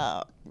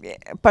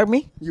 Pardon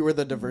me? You were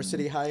the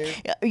diversity hire?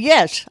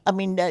 Yes, I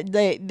mean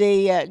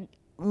they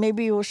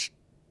maybe it was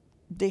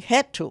they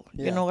had to.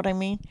 Yeah. You know what I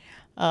mean?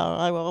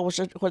 I was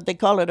what they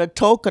call it, a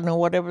token or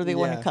whatever they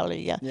want Yeah. to call it.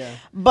 Yeah. Yeah.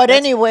 But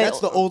anyway, That's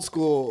the old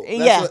school. That's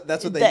Yeah,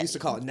 That's what they that- used to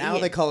call it. Now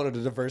yeah. they call it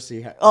a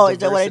diversity hire. oh, is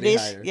that what it is?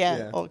 hire.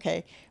 Yeah.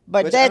 Okay.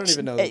 But Which I don't that's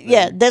even know the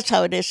yeah, thing. that's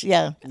how it is.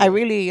 Yeah. I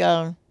really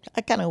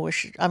I kind of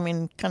wish. I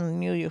mean, kind of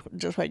knew you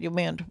just what you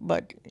meant,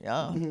 but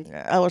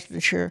I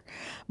wasn't sure.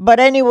 But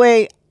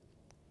anyway,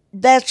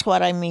 that's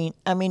what I mean.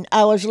 I mean,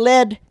 I was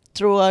led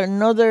through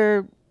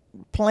another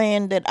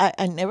plan that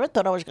I never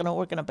thought I was going to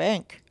work in a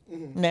bank.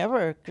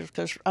 Never,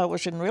 because I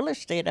was in real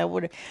estate. I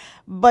would,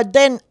 but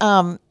then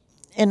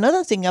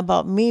another thing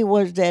about me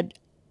was that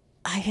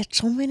I had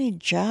so many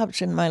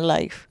jobs in my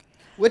life.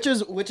 Which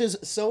is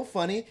so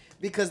funny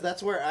because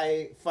that's where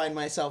I find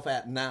myself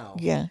at now.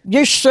 Yeah,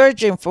 you're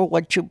searching for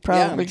what you Yeah,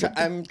 probably.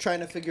 I'm trying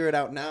to figure it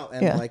out now.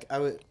 And Yeah. like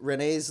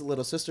Renee's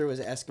little sister was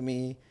asking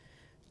me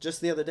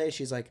just the other day.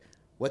 She's like,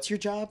 "What's your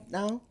job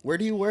now? Where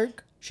do you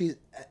work?"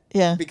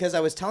 Yeah. Because I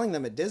was telling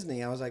them at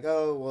Disney, I was like,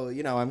 "Oh, well,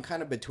 you know, I'm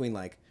kind of between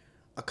like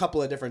a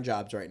couple of different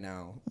jobs right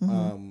now.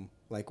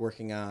 Like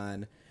working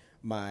on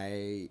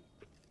my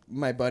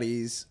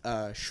buddy's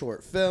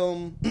short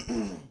film,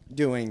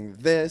 doing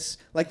this.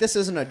 Like this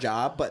isn't a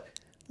job, but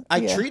I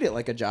Yeah. treat it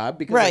like a job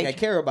because Right. like I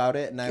care about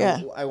it and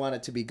Yeah. I want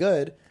it to be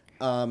good.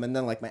 And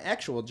then like my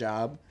actual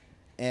job,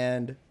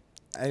 and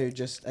I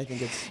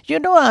think it's You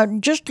know,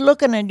 I'm just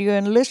looking at you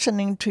and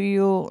listening to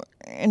you.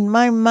 In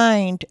my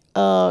mind,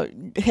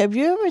 have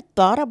you ever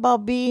thought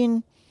about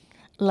being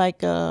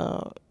like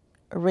a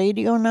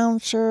radio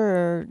announcer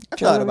or I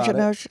thought about television it.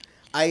 announcer?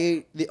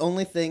 The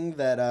only thing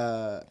that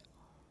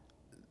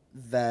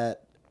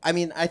I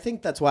mean, I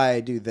think that's why I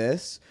do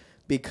this,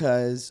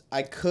 because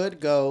I could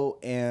go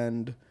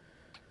and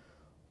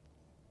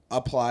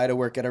apply to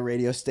work at a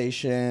radio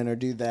station or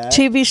do that.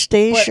 TV but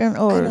station I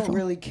or don't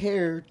really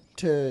care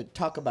to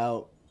talk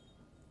about,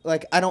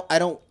 like,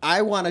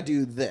 I want to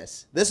do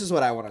this. This is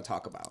what I want to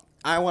talk about.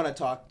 I want to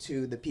talk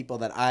to the people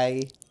that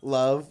I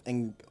love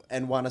and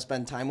want to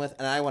spend time with,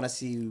 and I want to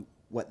see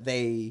what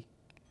their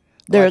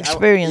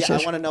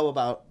experiences. I want to know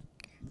about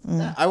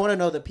I want to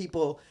know the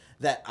people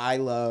that I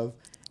love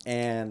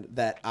and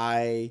that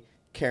I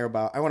care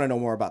about. I want to know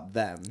more about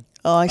them.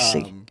 Oh, I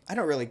see. I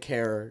don't really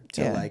care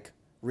to Yeah. like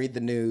read the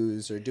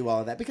news or do all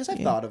of that because I've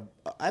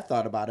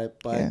thought about it,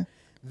 but Yeah.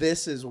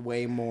 this is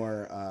way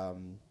more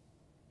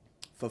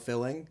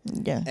fulfilling.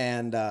 Yeah.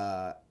 And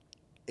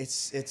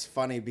it's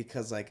funny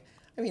because like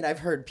I mean I've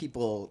heard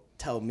people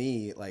tell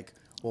me like,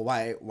 well,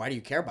 why do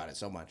you care about it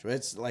so much?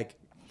 It's like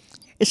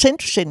It's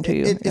interesting to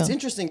you. it's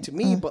interesting to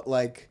me, but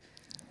like,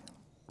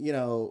 you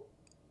know,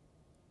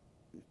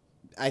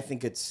 I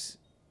think it's,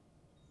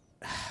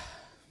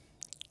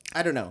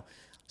 I don't know.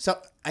 So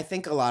I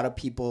think a lot of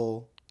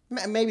people,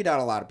 maybe not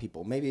a lot of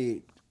people,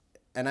 maybe,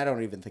 and I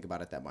don't even think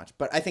about it that much,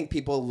 but I think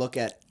people look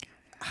at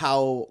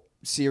how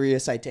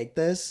serious I take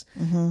this,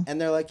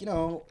 and they're like, you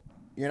know,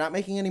 you're not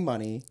making any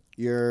money.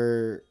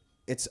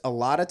 It's a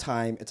lot of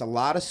time. It's a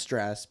lot of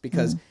stress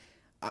because,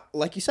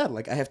 like you said,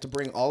 like I have to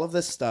bring all of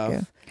this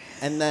stuff,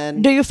 and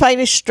then Do you find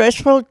it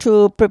stressful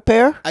to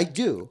prepare? I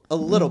do a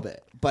little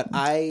bit, but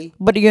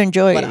But you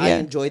enjoy it. I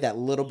enjoy that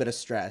little bit of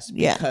stress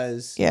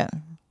because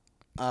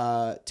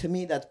to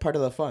me that's part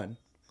of the fun.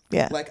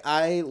 Yeah. Like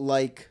I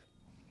like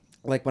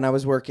when I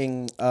was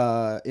working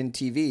in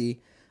TV,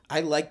 I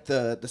like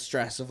the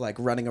stress of like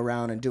running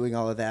around and doing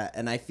all of that,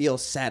 and I feel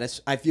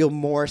I feel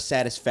more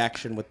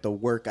satisfaction with the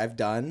work I've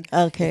done.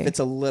 Okay. If it's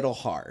a little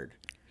hard,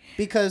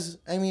 because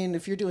I mean,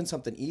 if you're doing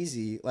something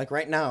easy, like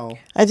right now,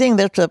 I think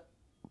that's a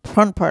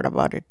fun part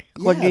about it.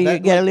 When you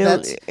get a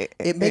little,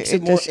 it makes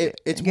it more.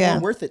 It's more yeah.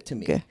 worth it to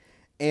me. Okay.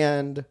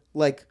 And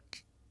like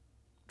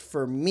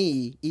for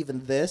me,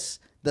 even this,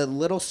 the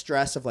little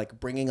stress of like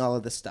bringing all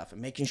of this stuff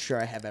and making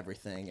sure I have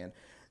everything and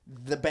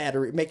the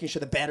battery, making sure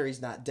the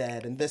battery's not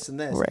dead and this and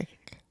this. Right.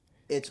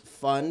 It's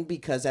fun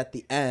because at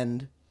the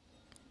end,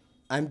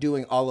 I'm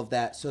doing all of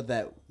that so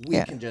that we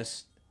can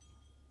just,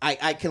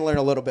 I can learn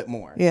a little bit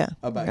more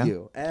about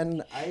you.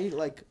 And I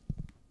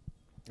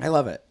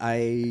love it.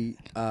 I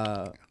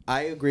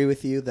agree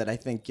with you that I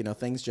think, you know,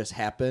 things just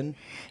happen.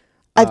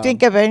 I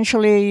think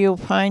eventually you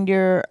find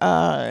you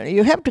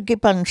have to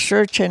keep on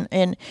searching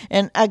and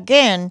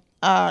again,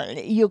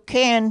 you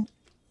can,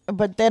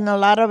 but then a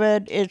lot of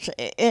it is,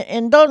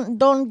 and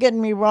don't get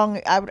me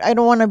wrong, I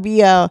don't want to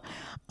be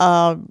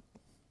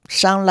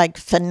sound like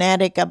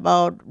fanatic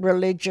about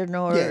religion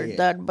or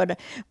that,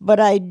 but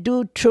I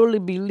do truly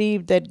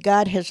believe that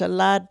God has a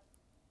lot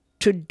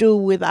to do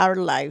with our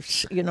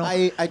lives, you know.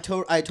 I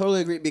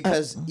totally agree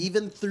because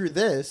even through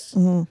this,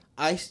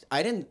 I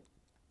didn't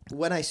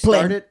when I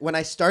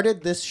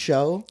started this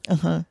show,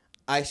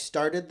 I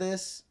started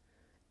this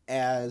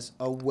as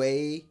a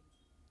way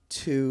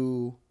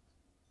to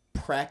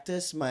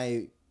practice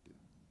my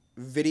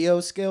video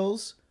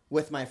skills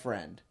with my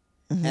friend.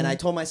 And I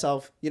told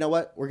myself, you know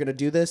what? We're going to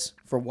do this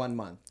for 1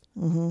 month.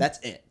 That's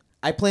it.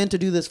 I plan to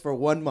do this for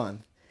 1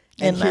 month.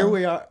 And here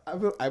we are.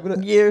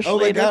 Years oh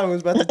my later. God, I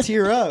was about to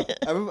tear up.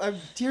 I'm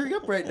tearing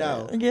up right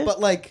now. Yeah.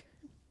 But like,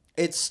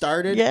 it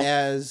started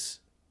as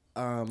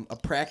a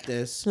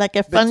practice. Like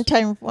a fun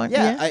time one.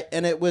 Yeah.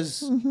 And it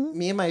was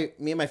me and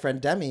my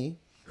friend Demi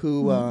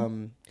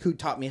who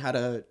taught me how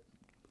to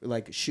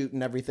like shoot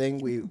and everything.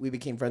 We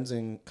became friends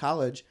in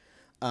college.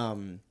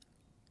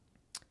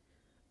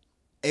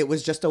 It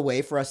was just a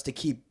way for us to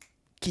keep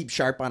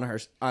sharp on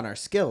our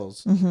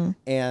skills.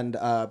 And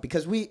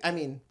because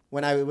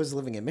when I was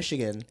living in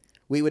Michigan,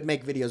 we would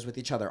make videos with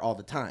each other all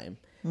the time.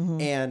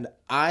 And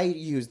I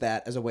used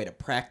that as a way to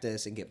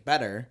practice and get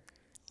better.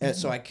 And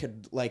so I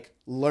could like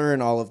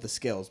learn all of the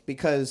skills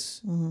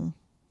because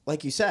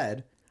like you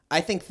said, I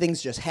think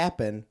things just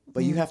happen,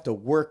 but you have to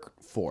work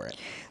for it.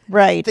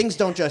 Right. Things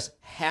don't just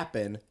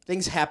happen.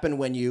 Things happen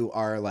when you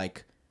are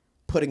like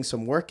putting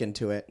some work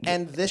into it.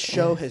 And this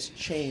show has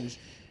changed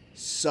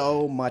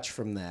so much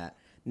from that.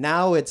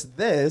 Now it's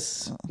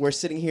this. We're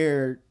sitting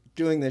here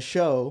doing this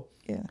show.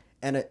 Yeah.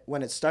 And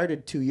when it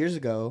started 2 years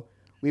ago,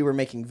 we were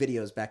making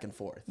videos back and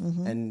forth.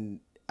 And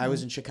I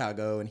was in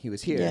Chicago and he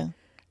was here. Yeah.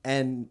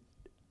 And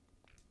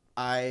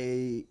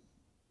I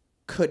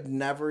could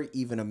never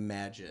even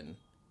imagine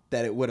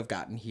that it would have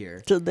gotten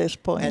here To this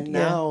point. and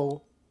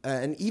now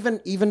and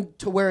even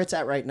to where it's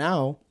at right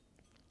now,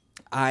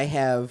 I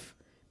have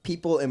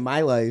people in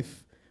my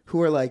life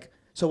who are like,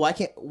 so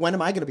when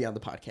am I going to be on the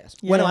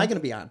podcast? When am I going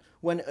to be on?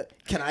 When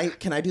can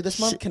I do this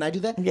month? Can I do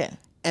that? Yeah.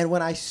 And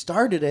when I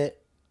started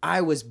it,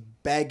 I was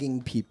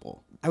begging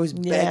people. I was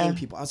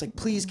like,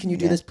 please, can you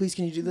do this? Please,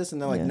 can you do this?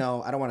 And they're like,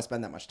 no, I don't want to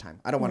spend that much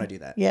time. I don't want to do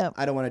that. Yeah.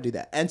 I don't want to do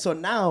that. And so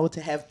now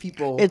to have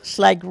people, It's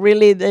like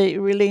really, they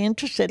really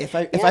interested. if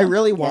I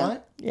really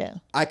want, Yeah.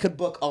 I could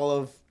book all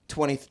of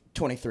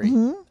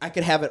 2023. I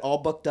could have it all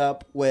booked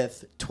up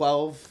with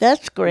 12.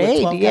 That's with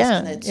great. 12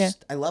 Yeah. guests, and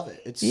I love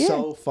it. It's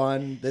so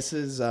fun. This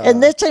is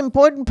And that's the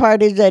important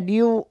part is that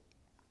you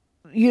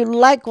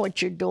like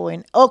what you're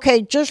doing.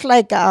 Okay, just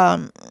like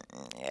Carl,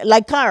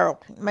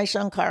 my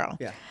son Carl.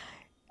 yeah.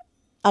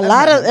 A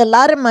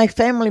lot of my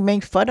family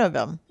make fun of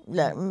him.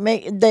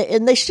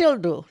 And they still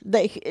do.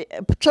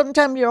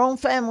 Sometimes your own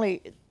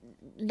family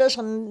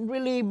doesn't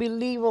really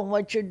believe in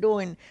what you're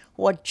doing,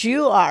 what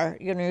you are,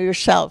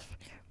 yourself.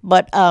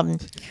 But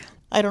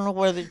I don't know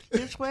whether it's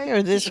this way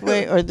or this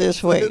way or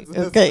this way.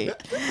 Okay.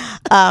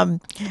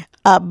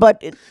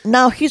 But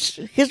now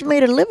he's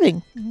made a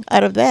living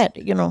out of that,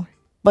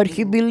 But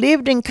he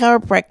believed in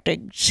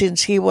chiropractic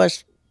since he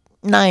was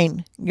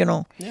 9,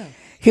 Yeah.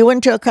 He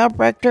went to a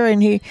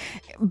chiropractor,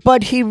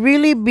 but he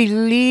really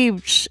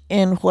believes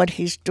in what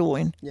he's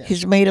doing. Yeah.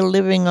 He's made a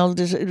living, all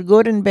this,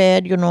 good and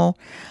bad,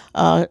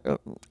 Uh,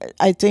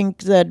 I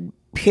think that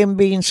him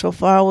being so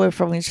far away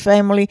from his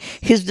family,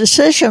 his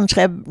decisions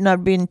have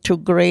not been too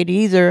great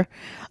either.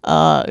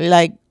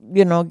 Like,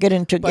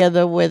 getting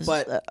together with.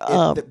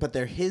 But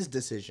they're his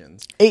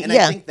decisions, and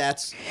I think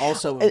that's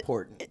also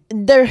important.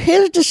 They're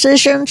his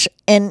decisions,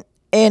 and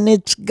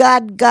it's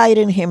God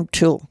guiding him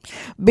too,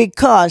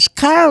 because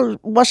Carl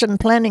wasn't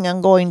planning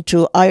on going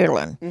to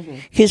Ireland.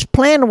 His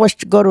plan was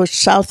to go to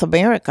South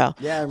America.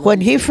 Yeah,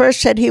 when he first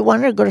said he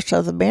wanted to go to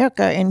South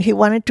America, and he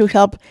wanted to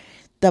help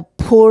the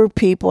poor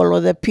people or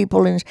the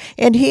people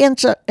and he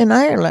ends up in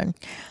Ireland.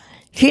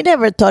 He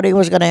never thought he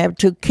was going to have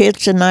 2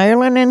 kids in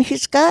Ireland, and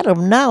he's got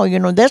them now.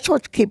 That's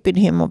what's keeping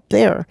him up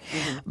there.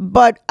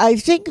 But I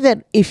think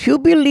that if you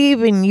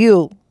believe in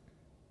you,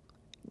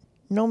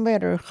 no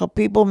matter how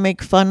people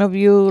make fun of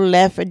you,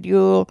 laugh at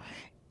you,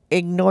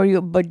 ignore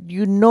you, but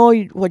you know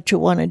what you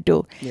want to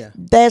do. Yeah.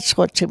 That's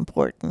what's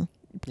important,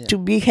 to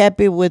be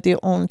happy with your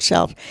own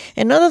self.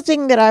 Another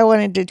thing that I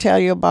wanted to tell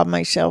you about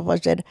myself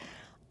was that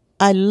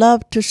I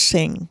love to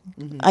sing.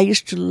 I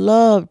used to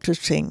love to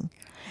sing.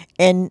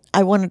 And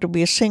I wanted to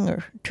be a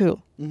singer,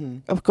 too.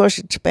 Of course,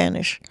 it's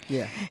Spanish.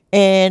 Yeah.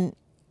 And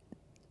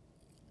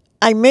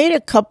I made a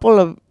couple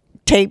of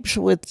tapes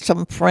with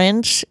some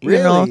friends,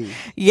 Really?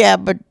 Yeah,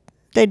 but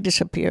they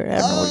disappeared. I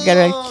don't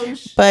know.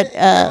 But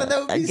that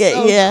would be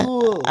so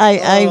cool.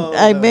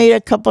 I made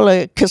a couple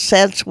of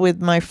cassettes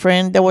with my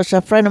friend. There was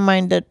a friend of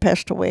mine that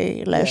passed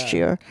away last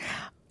year.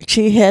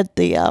 She had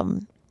the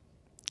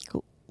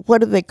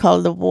what do they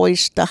call the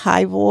voice? The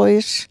high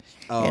voice.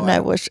 And I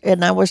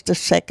was the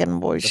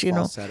second voice, the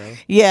falsetto?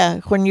 Yeah,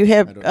 when you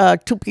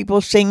have 2 people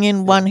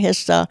singing, one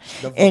has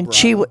and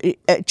she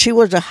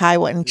was a high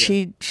one, and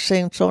she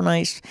sang so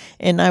nice,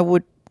 and I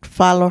would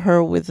follow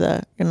her with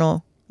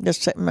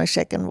my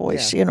second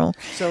voice,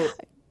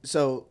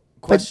 So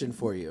question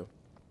for you,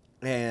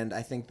 and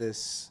I think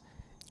this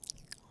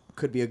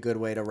could be a good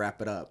way to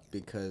wrap it up,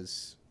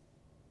 because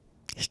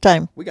it's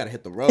time. we got to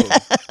hit the road.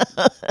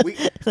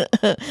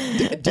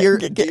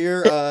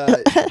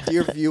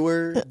 Dear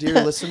viewer,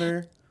 dear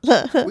listener,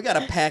 we got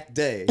a packed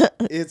day.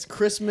 It's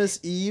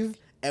Christmas Eve,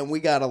 and we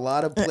got a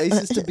lot of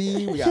places to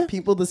be. We got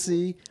people to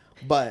see,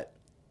 but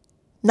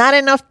not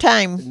enough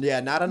time. Yeah,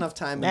 not enough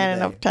time. Not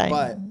enough time.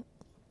 But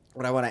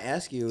what I want to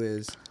ask you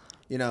is,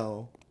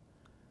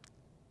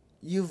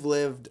 you've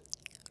lived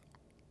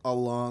a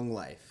long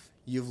life.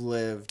 I've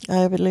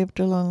lived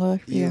a long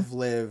life. You've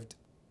lived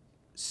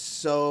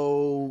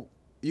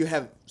you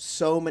have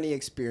so many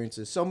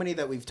experiences, so many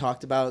that we've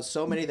talked about,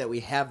 so many that we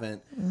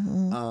haven't.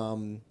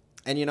 And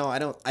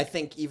I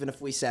think even if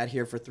we sat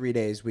here for 3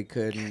 days, we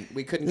couldn't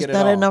get it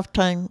all. Not enough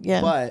time.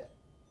 Yeah. But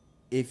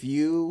if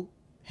you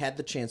had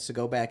the chance to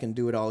go back and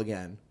do it all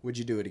again, would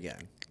you do it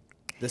again?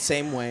 The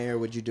same way, or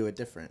would you do it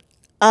different?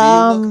 Do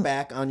you look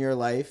back on your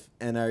life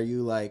and are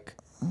you like,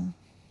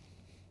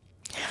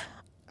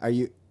 are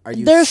you?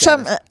 There's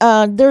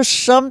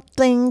some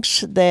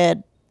things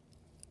that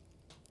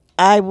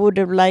I would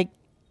have liked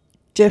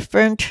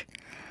different,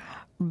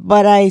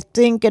 but I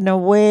think in a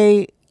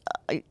way,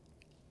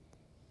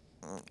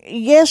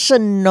 yes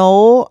and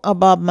no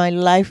about my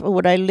life.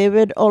 Would I live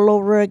it all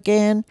over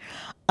again?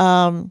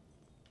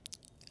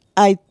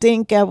 I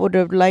think I would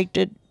have liked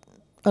it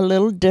a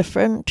little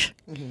different.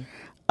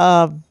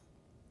 I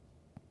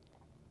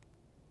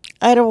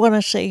don't want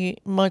to say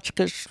much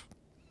because...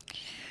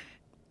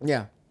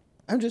 Yeah,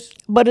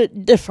 But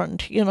it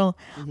different,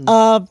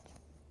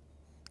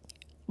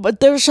 but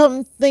there's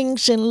some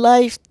things in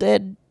life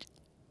that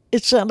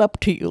it's not up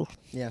to you.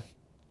 Yeah.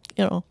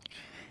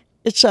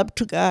 It's up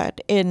to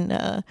God.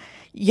 And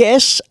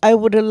yes, I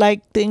would have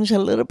liked things a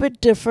little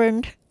bit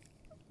different,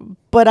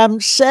 but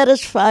I'm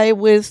satisfied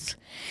with,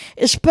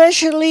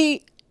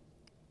 especially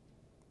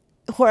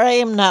where I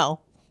am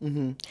now.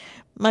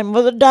 My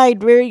mother died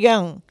very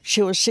young.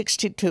 She was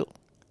 62.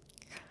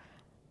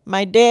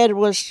 My dad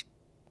was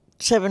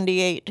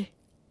 78.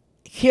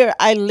 Here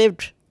I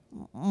lived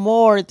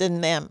more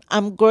than them.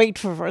 I'm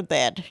grateful for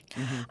that.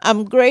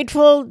 I'm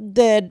grateful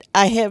that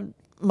I have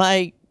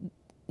my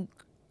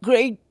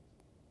grandkids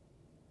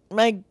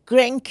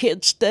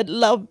that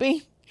love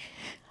me.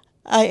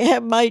 I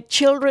have my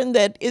children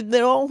that in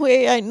their own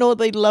way I know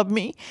they love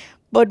me.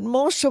 But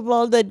most of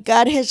all, that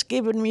God has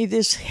given me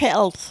this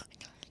health,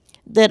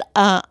 that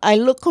I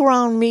look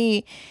around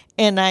me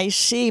and I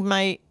see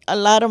a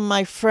lot of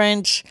my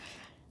friends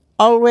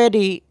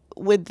already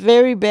with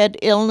very bad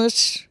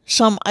illness.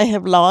 Some I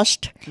have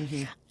lost,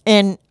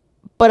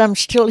 but I'm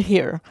still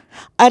here.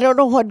 I don't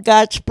know what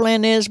God's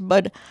plan is,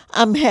 but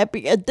I'm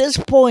happy. At this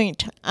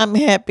point, I'm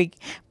happy.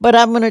 But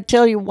I'm going to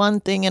tell you one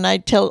thing, and I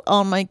tell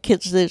all my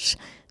kids this: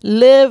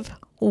 live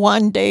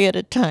one day at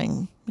a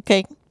time,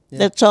 okay? Yeah.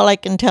 That's all I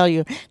can tell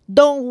you.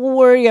 Don't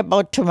worry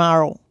about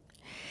tomorrow,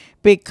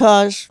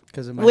 because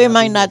we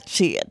might not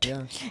see it.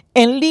 Yeah.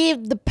 And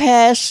leave the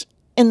past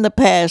in the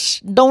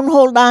past. Don't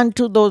hold on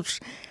to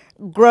those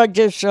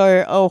grudges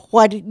or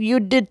what you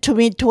did to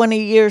me 20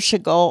 years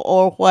ago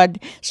or what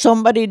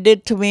somebody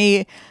did to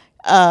me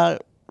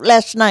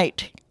last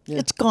night. Yeah.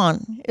 It's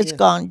gone. It's Yeah.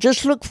 gone.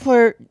 Just look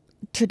for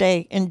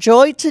today.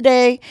 Enjoy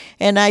today.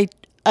 And I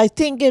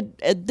think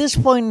at this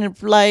point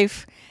of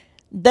life,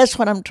 that's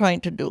what I'm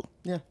trying to do.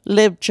 Yeah.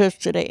 Live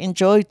just today.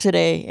 Enjoy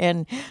today.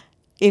 And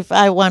if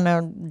I want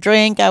to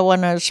drink, I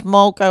want to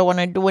smoke, I want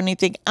to do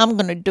anything, I'm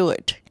going to do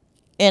it.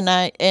 And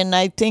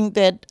I think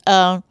that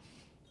I'll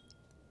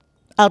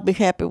be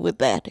happy with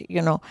that,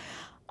 you know.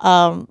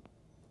 I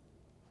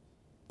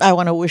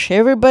want to wish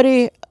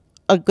everybody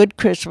a good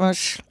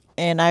Christmas,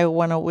 and I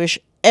want to wish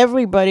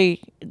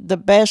everybody the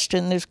best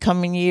in these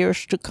coming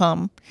years to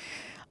come.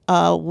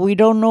 We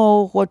don't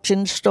know what's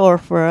in store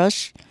for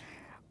us,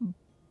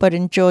 but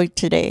enjoy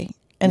today.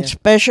 And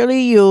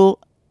especially you.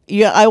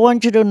 Yeah, I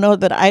want you to know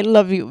that I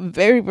love you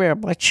very, very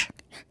much.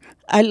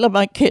 I love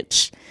my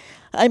kids.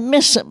 I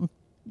miss them.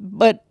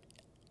 But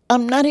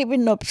I'm not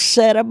even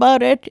upset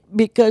about it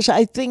because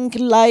I think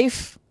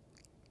life,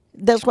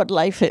 that's what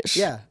life is.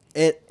 Yeah.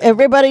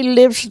 Everybody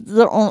lives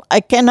their own. I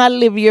cannot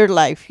live your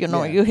life, you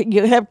know. Yeah.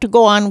 You have to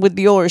go on with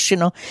yours, you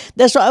know.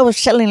 That's what I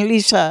was telling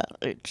Lisa,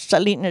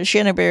 Salina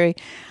Shinneberry.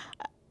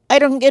 I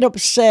don't get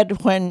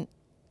upset when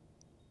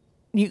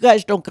you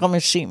guys don't come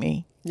and see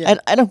me. Yeah.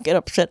 I don't get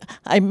upset.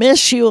 I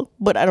miss you,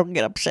 but I don't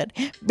get upset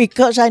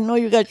because I know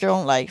you got your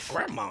own life.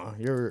 Grandma,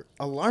 your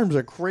alarms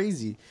are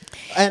crazy.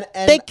 And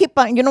They keep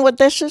on. You know what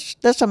this is?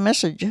 That's a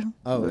message.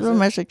 Oh, is Those are it?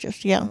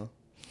 messages. Yeah.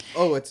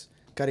 Oh, it's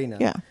Karina.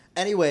 Yeah.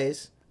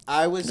 Anyways,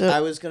 I was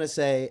gonna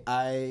say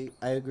I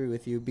agree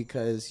with you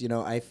because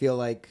I feel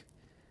like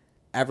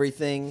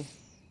everything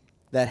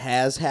that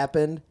has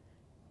happened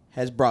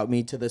has brought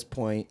me to this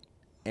point,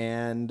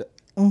 and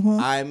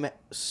I'm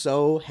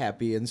so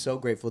happy and so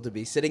grateful to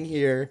be sitting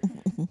here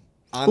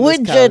on We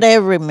this did couch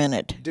every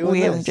minute. doing We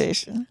this. have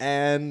Jason.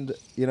 And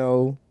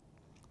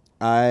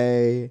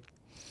I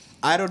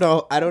don't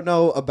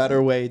know a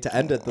better way to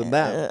end it than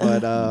that.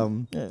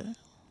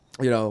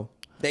 But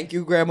thank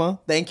you, Grandma.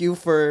 Thank you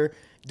for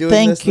doing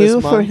Thank this you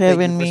month. for Thank you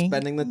having for me.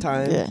 spending the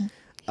time.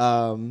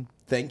 Yeah.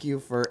 Thank you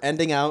for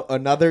ending out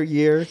another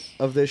year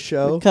of this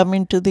show.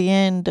 Coming to the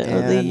end of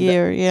the And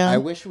year. Yeah. I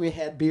wish we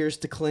had beers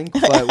to clink,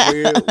 but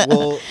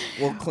we'll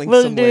clink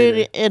We'll some do later.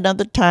 it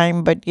another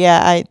time. But yeah,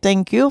 I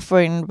thank you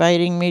for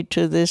inviting me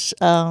to this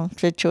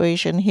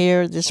situation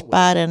here, this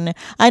spot. And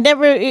I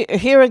never,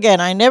 here again,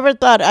 I never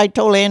thought, I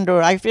told Andrew,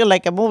 I feel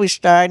like a movie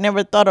star. I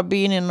never thought of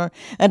being in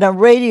a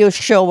radio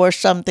show or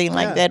something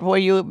like that where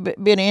you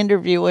been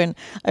interviewing.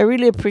 I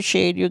really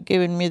appreciate you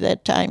giving me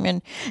that time.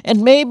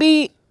 And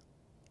maybe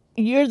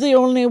you're the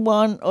only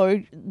one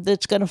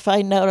that's going to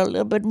find out a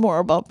little bit more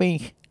about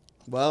me.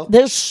 Well,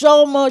 There's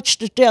so much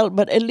to tell,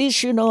 but at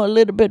least you know a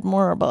little bit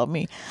more about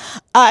me.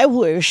 I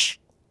wish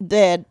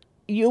that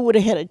you would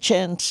have had a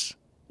chance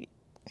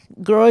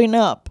growing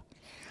up,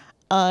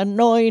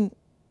 knowing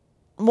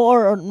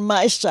more on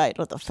my side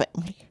of the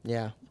family.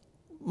 yeah.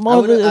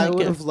 More than I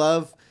would have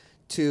loved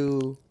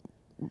to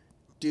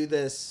do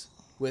this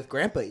with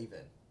Grandpa even.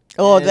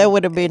 Oh, And- that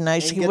would have been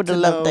nice. and He get would have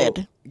to loved know-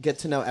 that. Get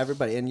to know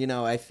everybody, and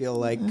I feel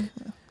like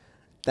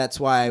that's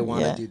why I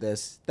want to Yeah. do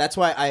this. That's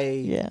why I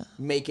Yeah.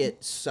 make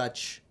it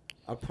such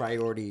a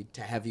priority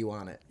to have you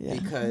on it Yeah.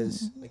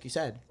 because, like you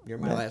said, you're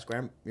my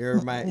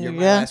you're my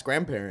Yeah. last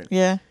grandparent,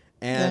 Yeah.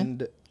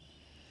 and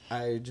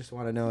I just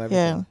want to know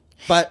everything. Yeah.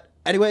 But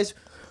anyways,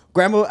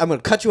 Grandma, I'm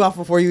gonna cut you off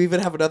before you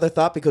even have another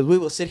thought because we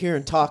will sit here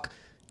and talk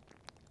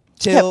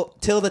till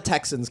the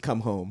Texans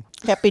come home.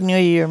 Happy New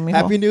Year, mijo.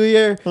 Happy New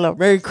Year. Love.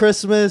 Merry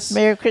Christmas.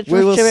 Merry We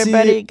Christmas will to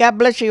everybody. see God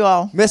bless you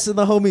all. Missin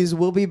the Homies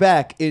will be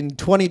back in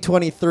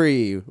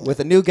 2023 with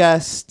a new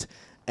guest,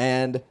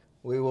 and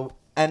we will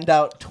end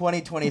out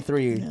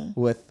 2023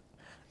 with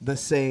the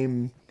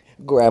same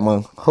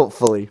grandma,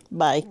 hopefully.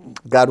 Bye.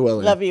 God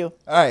willing. Love you.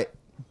 All right.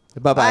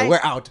 Bye-bye. Bye. We're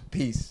out.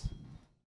 Peace.